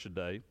the church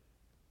today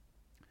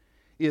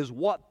is,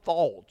 what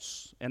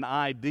thoughts and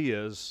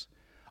ideas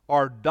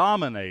are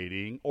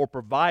dominating or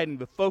providing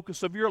the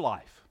focus of your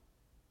life?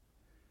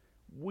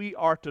 We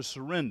are to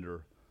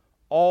surrender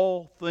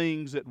all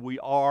things that we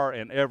are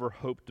and ever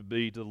hope to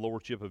be to the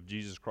lordship of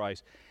Jesus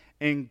Christ,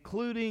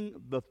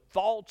 including the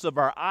thoughts of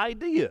our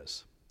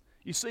ideas.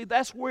 You see,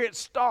 that's where it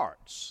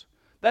starts.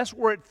 That's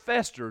where it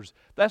festers.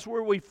 That's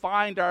where we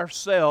find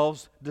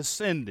ourselves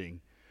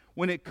descending.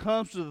 When it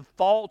comes to the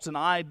thoughts and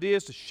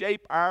ideas to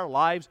shape our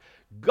lives,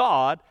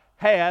 God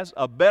has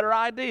a better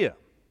idea.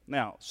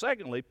 Now,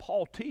 secondly,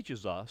 Paul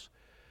teaches us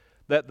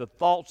that the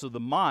thoughts of the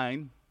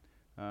mind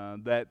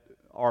that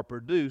are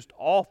produced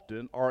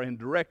often are in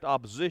direct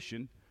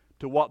opposition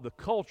to what the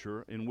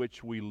culture in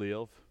which we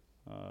live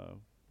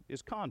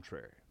is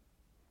contrary.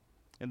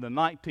 In the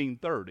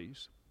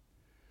 1930s,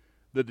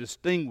 the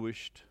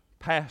distinguished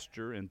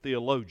pastor and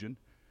theologian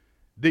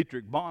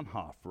Dietrich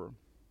Bonhoeffer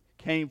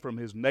came from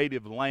his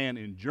native land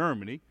in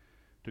Germany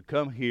to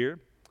come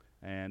here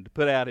and to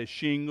put out his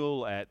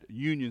shingle at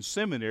Union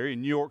Seminary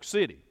in New York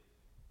City.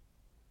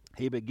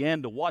 He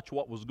began to watch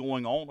what was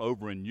going on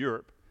over in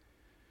Europe,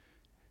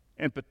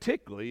 and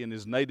particularly in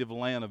his native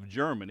land of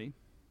Germany,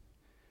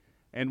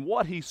 and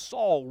what he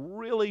saw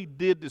really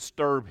did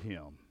disturb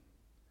him.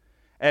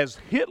 As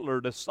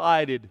Hitler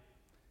decided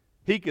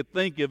he could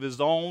think of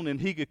his own and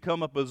he could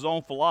come up with his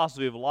own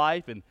philosophy of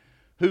life and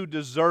who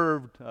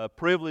deserved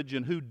privilege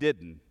and who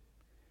didn't.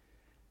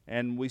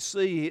 And we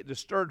see it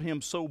disturbed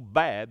him so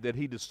bad that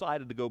he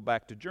decided to go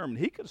back to Germany.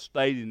 He could have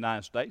stayed in the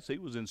United States. He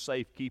was in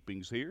safe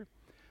keepings here.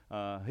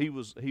 He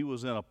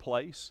was in a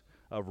place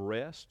of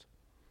rest.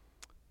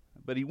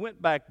 But he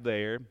went back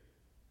there,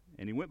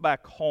 and he went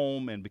back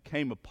home and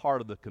became a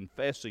part of the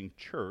confessing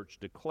church,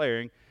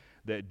 declaring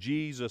that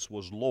Jesus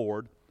was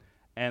Lord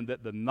and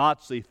that the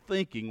Nazi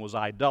thinking was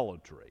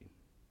idolatry.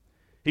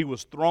 He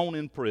was thrown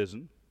in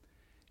prison.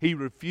 He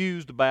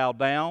refused to bow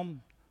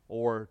down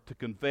or to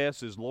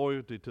confess his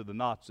loyalty to the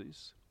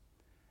Nazis,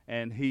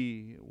 and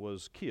he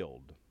was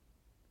killed.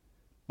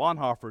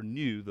 Bonhoeffer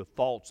knew the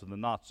thoughts of the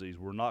Nazis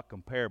were not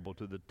comparable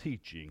to the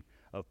teaching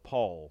of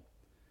Paul,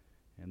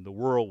 and the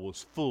world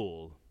was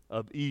full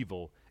of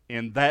evil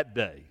in that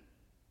day,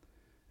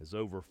 as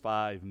over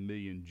 5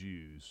 million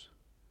Jews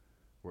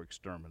were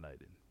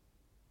exterminated.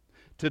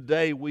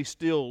 Today, we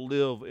still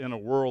live in a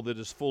world that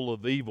is full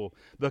of evil.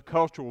 The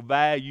cultural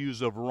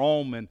values of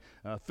Rome and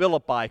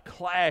Philippi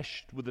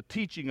clashed with the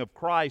teaching of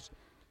Christ,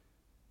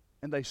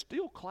 and they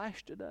still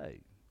clash today.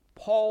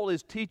 Paul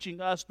is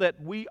teaching us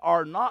that we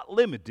are not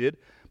limited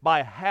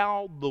by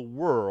how the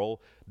world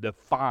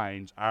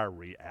defines our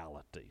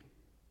reality.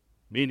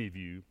 Many of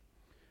you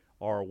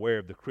are aware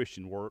of the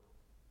Christian work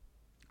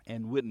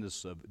and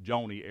witness of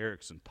Joni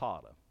Eareckson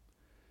Tada.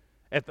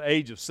 At the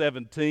age of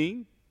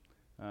 17,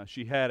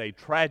 she had a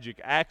tragic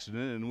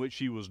accident in which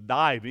she was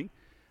diving,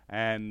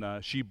 and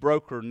she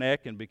broke her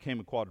neck and became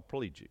a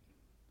quadriplegic.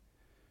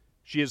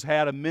 She has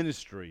had a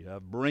ministry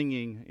of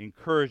bringing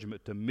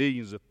encouragement to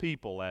millions of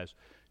people as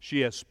she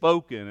has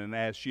spoken and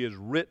as she has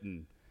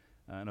written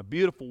in a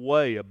beautiful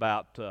way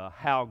about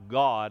how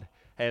God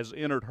has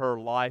entered her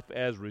life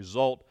as a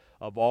result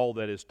of all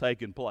that has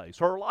taken place.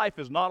 Her life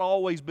has not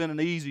always been an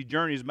easy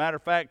journey. As a matter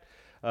of fact,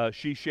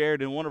 she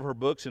shared in one of her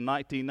books in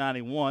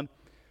 1991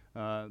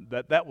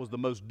 that was the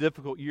most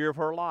difficult year of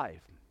her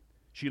life.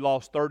 She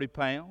lost 30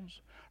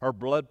 pounds. Her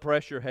blood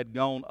pressure had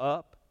gone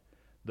up.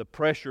 The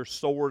pressure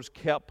sores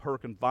kept her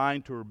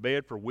confined to her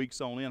bed for weeks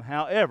on end.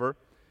 However,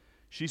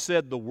 she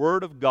said the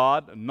Word of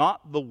God,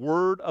 not the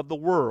word of the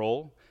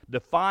world,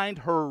 defined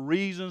her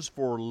reasons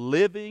for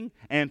living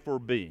and for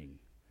being.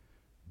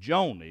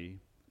 Joni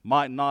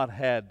might not have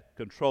had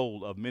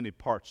control of many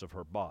parts of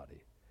her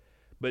body,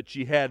 but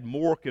she had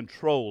more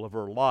control of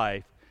her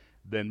life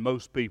than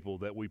most people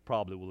that we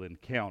probably will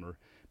encounter,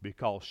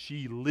 because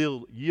she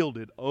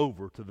yielded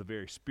over to the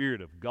very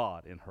Spirit of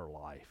God in her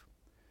life.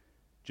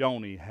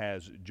 Joni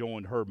has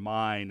joined her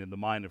mind in the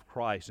mind of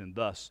Christ, and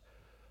thus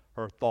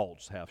her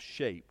thoughts have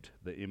shaped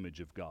the image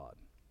of God.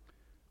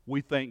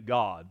 We thank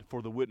God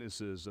for the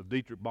witnesses of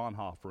Dietrich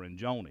Bonhoeffer and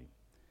Joni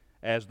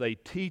as they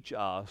teach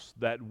us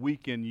that we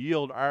can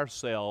yield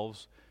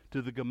ourselves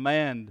to the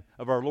command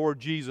of our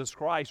Lord Jesus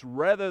Christ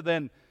rather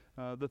than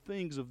the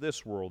things of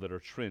this world that are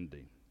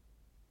trending.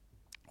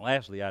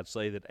 Lastly, I'd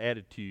say that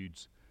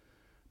attitudes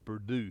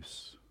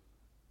produce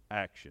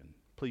action.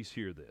 Please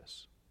hear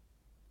this.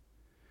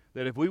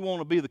 That if we want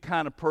to be the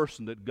kind of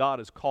person that God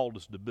has called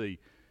us to be,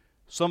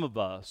 some of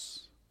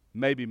us,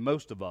 maybe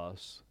most of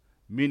us,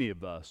 many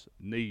of us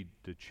need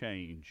to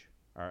change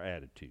our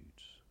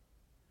attitudes.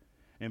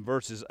 In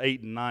verses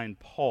 8 and 9,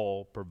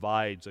 Paul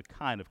provides a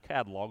kind of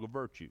catalog of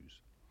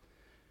virtues.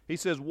 He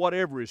says,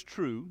 whatever is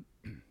true,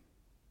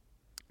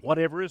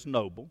 whatever is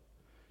noble,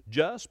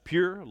 just,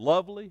 pure,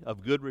 lovely,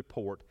 of good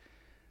report.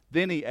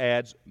 Then he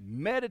adds,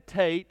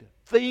 meditate,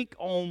 think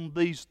on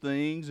these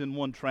things. In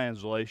one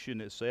translation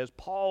it says,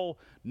 Paul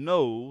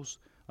knows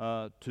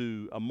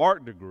to a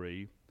marked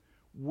degree,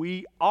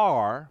 we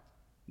are,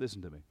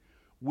 listen to me,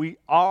 we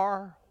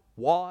are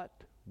what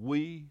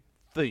we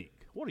think.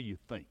 What are you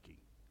thinking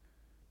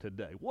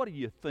today? What are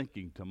you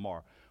thinking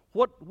tomorrow?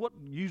 What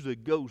usually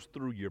goes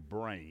through your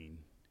brain?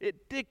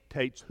 It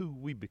dictates who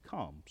we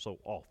become so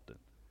often.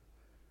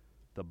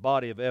 The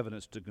body of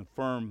evidence to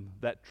confirm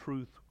that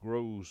truth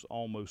grows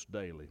almost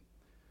daily.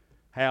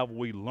 Have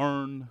we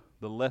learned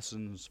the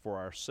lessons for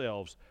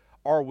ourselves?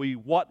 Are we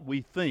what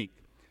we think?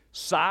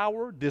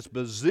 Sour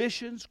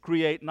dispositions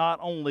create not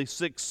only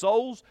sick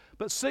souls,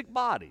 but sick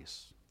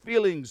bodies.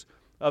 Feelings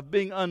of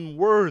being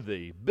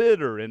unworthy,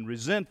 bitter, and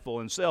resentful,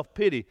 and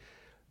self-pity,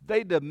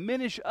 they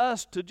diminish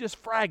us to just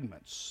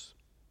fragments.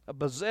 A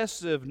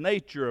possessive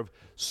nature of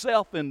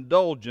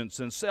self-indulgence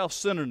and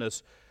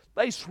self-centeredness,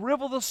 they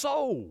shrivel the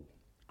soul,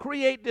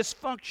 create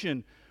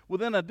dysfunction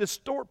within a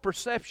distort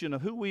perception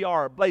of who we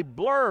are. They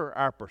blur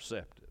our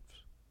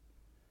perceptives,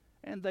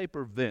 and they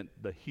prevent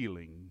the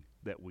healing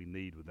that we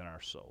need within our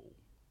soul.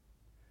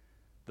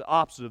 The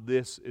opposite of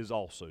this is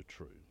also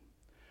true.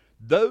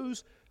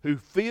 Those who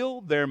fill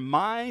their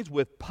minds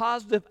with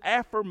positive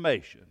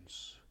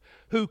affirmations,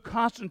 who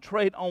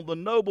concentrate on the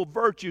noble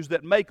virtues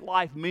that make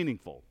life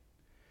meaningful,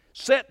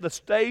 set the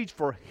stage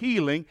for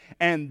healing,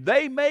 and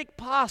they make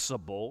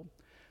possible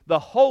the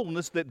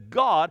wholeness that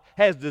God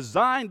has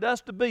designed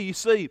us to be. You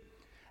see,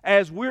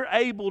 as we're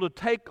able to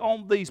take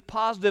on these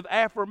positive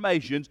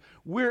affirmations,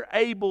 we're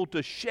able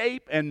to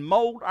shape and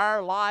mold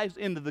our lives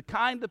into the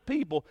kind of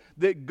people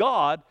that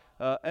God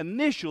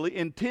initially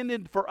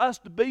intended for us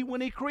to be when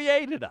He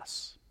created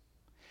us.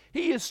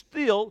 He is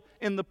still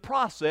in the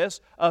process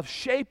of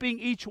shaping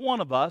each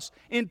one of us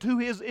into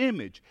His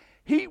image.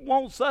 He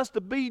wants us to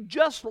be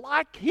just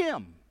like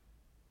Him.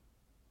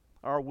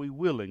 Are we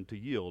willing to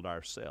yield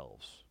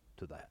ourselves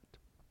to that?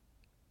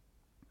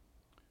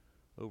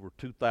 Over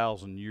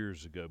 2,000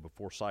 years ago,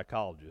 before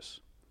psychologists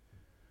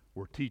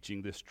were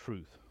teaching this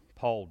truth,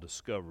 Paul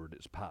discovered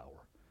its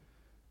power.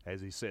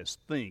 As he says,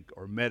 think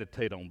or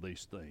meditate on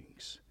these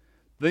things.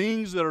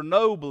 Things that are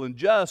noble and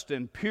just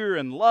and pure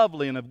and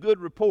lovely and of good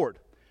report.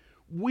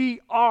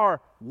 We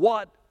are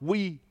what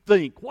we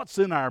think. What's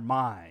in our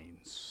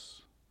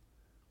minds?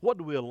 What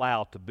do we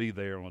allow to be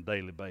there on a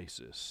daily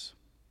basis?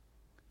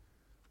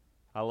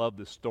 I love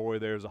this story.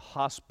 There's a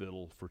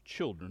hospital for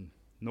children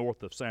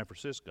north of San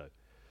Francisco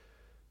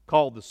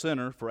called the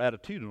Center for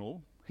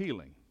Attitudinal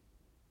Healing.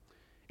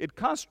 It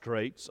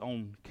concentrates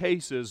on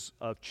cases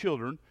of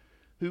children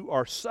who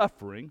are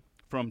suffering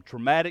from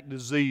traumatic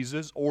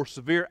diseases or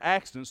severe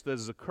accidents that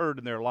has occurred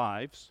in their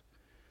lives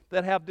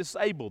that have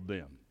disabled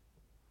them.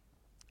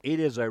 It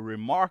is a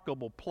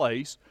remarkable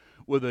place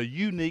with a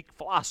unique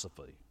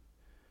philosophy.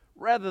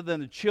 Rather than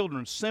the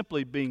children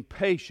simply being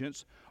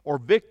patients or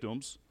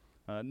victims,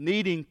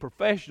 needing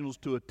professionals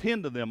to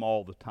attend to them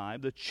all the time,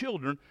 the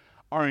children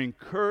are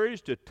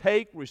encouraged to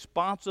take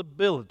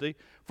responsibility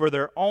for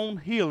their own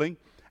healing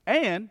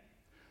and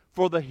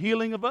for the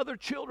healing of other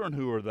children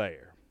who are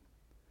there.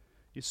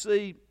 You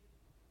see,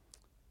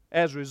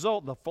 as a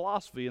result, the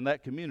philosophy in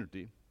that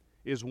community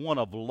is one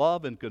of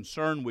love and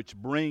concern which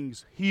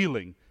brings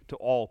healing to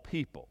all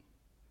people.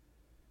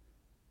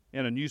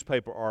 In a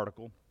newspaper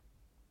article,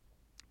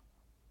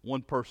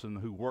 one person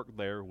who worked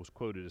there was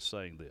quoted as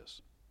saying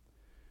this: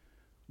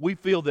 "We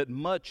feel that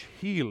much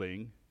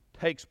healing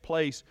takes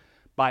place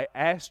by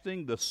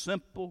asking the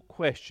simple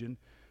question,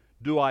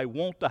 do I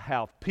want to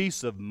have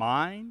peace of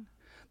mind,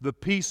 the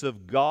peace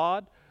of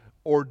God,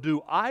 or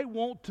do I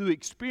want to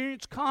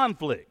experience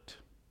conflict?"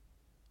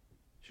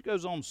 She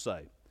goes on to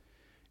say,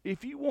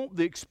 if you want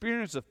the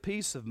experience of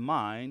peace of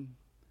mind,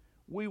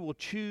 we will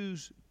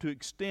choose to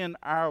extend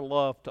our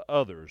love to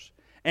others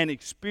and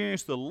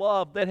experience the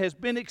love that has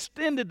been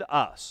extended to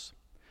us.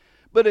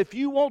 But if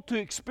you want to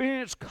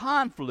experience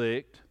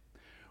conflict,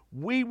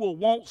 we will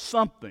want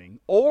something,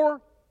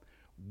 or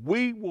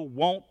we will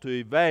want to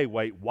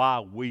evaluate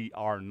why we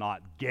are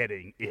not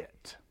getting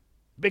it.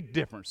 Big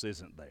difference,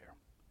 isn't there?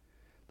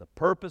 The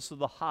purpose of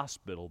the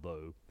hospital,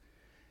 though,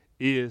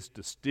 is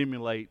to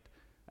stimulate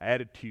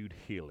attitude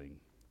healing.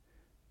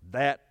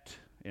 That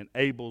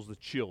enables the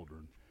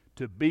children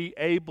to be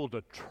able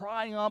to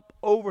triumph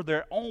over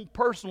their own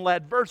personal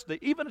adversity.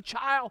 Even a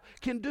child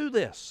can do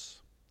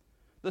this.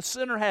 The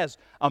center has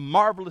a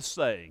marvelous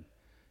saying.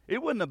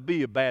 It wouldn't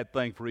be a bad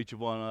thing for each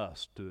one of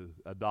us to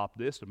adopt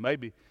this, or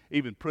maybe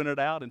even print it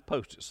out and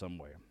post it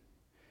somewhere.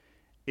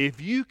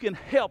 If you can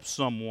help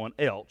someone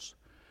else,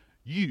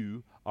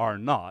 you are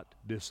not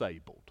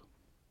disabled.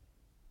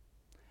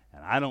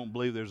 And I don't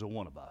believe there's a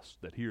one of us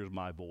that hears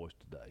my voice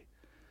today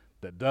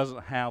that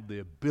doesn't have the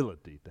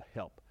ability to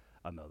help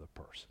another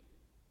person.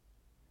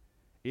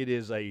 It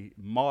is a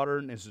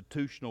modern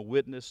institutional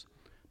witness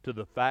to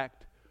the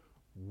fact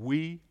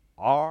we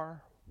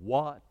are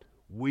what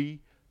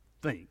we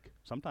think.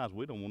 Sometimes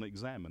we don't want to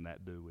examine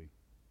that, do we?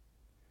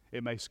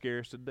 It may scare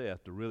us to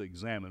death to really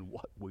examine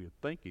what we're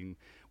thinking.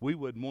 We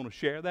wouldn't want to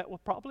share that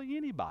with probably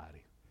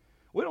anybody.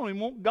 We don't even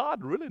want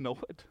God to really know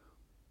it.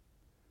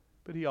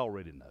 But He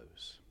already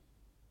knows.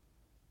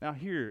 Now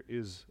here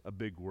is a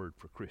big word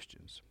for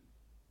Christians.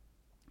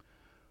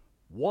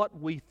 What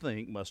we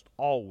think must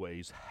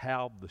always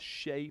have the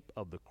shape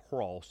of the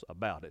cross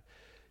about it.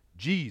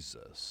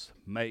 Jesus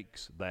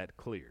makes that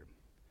clear.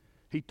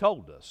 He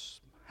told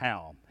us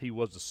how He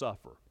was to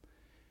suffer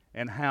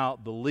and how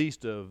the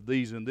least of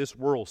these in this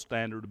world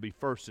standard would be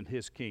first in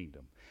His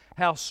kingdom.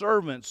 How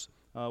servants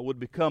would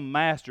become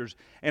masters,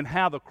 and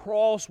how the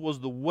cross was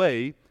the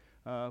way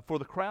for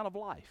the crown of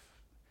life.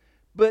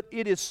 But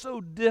it is so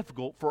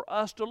difficult for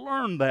us to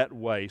learn that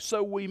way.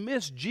 So we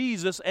miss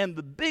Jesus and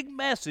the big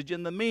message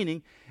and the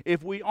meaning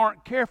if we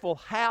aren't careful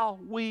how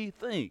we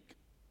think.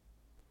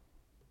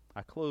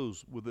 I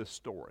close with this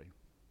story.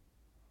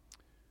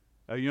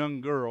 A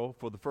young girl,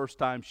 for the first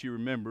time she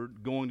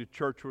remembered, going to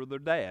church with her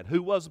dad,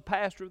 who was a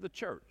pastor of the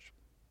church.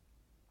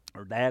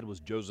 Her dad was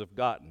Joseph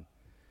Gotten.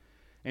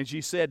 And she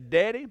said,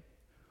 "Daddy,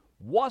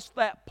 what's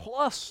that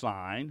plus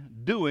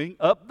sign doing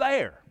up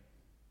there?"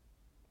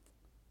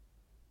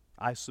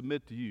 I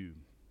submit to you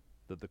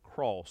that the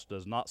cross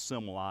does not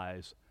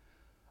symbolize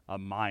a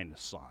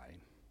minus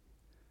sign,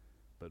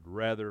 but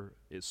rather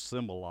it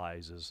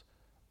symbolizes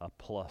a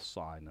plus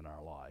sign in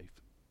our life.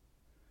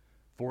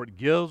 For it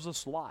gives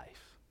us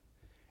life,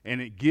 and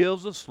it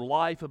gives us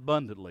life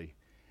abundantly,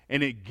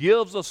 and it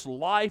gives us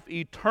life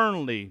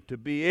eternally to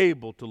be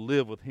able to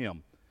live with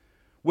Him.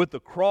 With the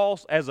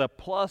cross as a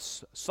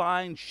plus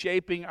sign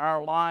shaping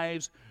our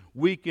lives,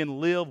 we can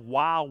live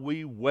while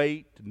we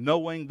wait,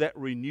 knowing that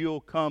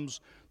renewal comes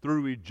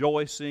through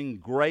rejoicing.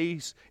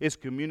 Grace is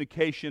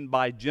communication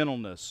by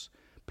gentleness.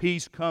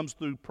 Peace comes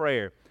through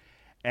prayer.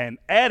 And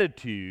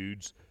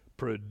attitudes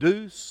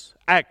produce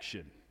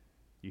action.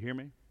 You hear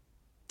me?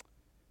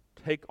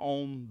 Take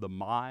on the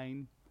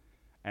mind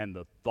and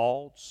the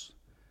thoughts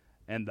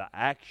and the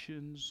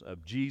actions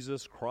of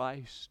Jesus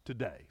Christ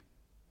today.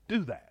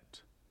 Do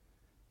that,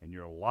 and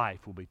your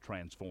life will be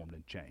transformed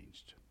and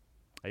changed.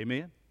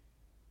 Amen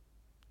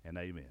and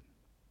amen.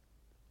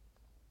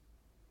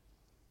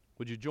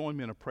 Would you join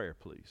me in a prayer,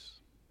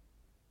 please?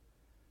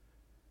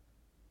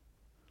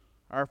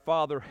 Our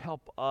Father,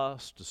 help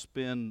us to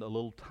spend a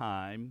little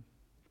time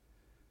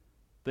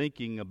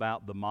thinking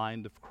about the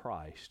mind of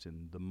Christ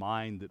and the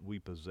mind that we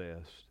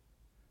possess,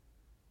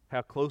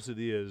 how close it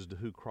is to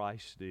who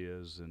Christ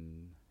is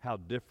and how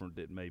different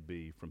it may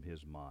be from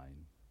His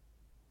mind.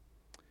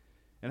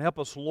 And help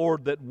us,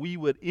 Lord, that we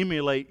would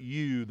emulate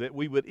you, that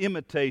we would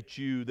imitate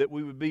you, that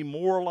we would be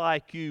more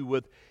like you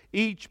with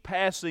each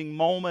passing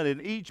moment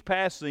and each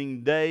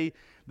passing day,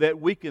 that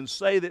we can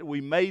say that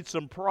we made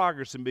some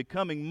progress in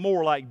becoming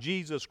more like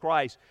Jesus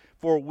Christ.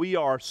 For we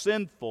are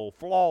sinful,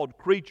 flawed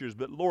creatures,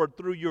 but Lord,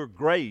 through your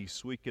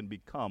grace, we can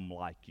become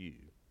like you.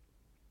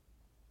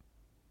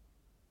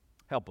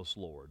 Help us,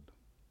 Lord,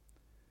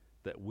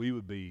 that we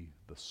would be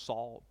the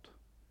salt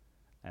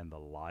and the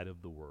light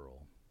of the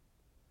world.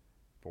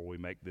 For we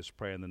make this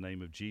prayer in the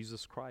name of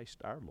Jesus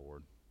Christ, our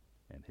Lord,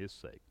 and his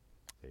sake.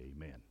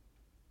 Amen.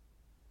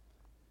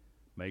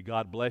 May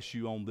God bless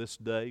you on this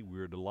day.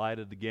 We're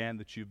delighted again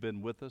that you've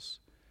been with us.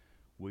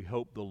 We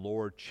hope the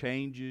Lord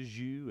changes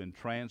you and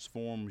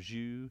transforms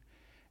you,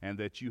 and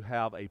that you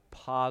have a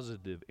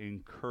positive,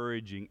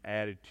 encouraging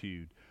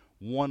attitude,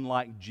 one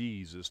like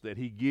Jesus, that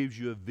he gives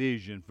you a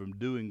vision from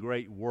doing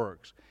great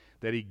works,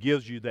 that he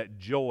gives you that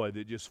joy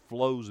that just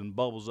flows and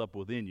bubbles up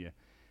within you.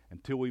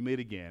 Until we meet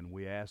again,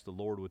 we ask the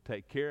Lord would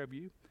take care of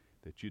you,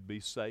 that you'd be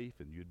safe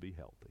and you'd be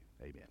healthy.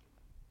 Amen.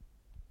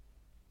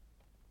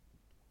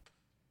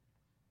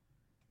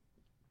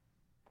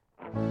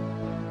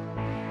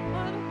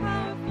 What a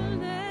powerful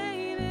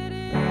name it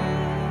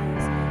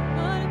is.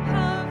 What a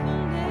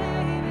powerful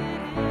name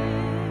it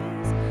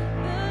is.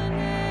 The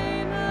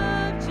name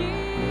of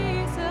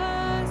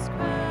Jesus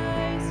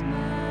Christ,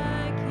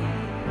 my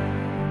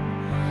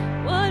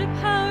King. What a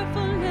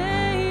powerful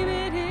name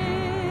it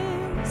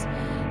is.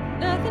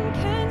 Nothing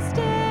can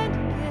stand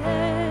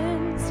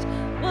against.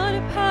 What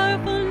a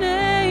powerful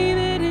name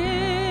it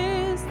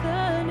is.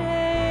 The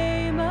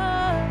name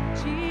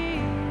of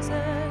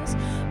Jesus.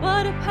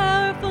 What a powerful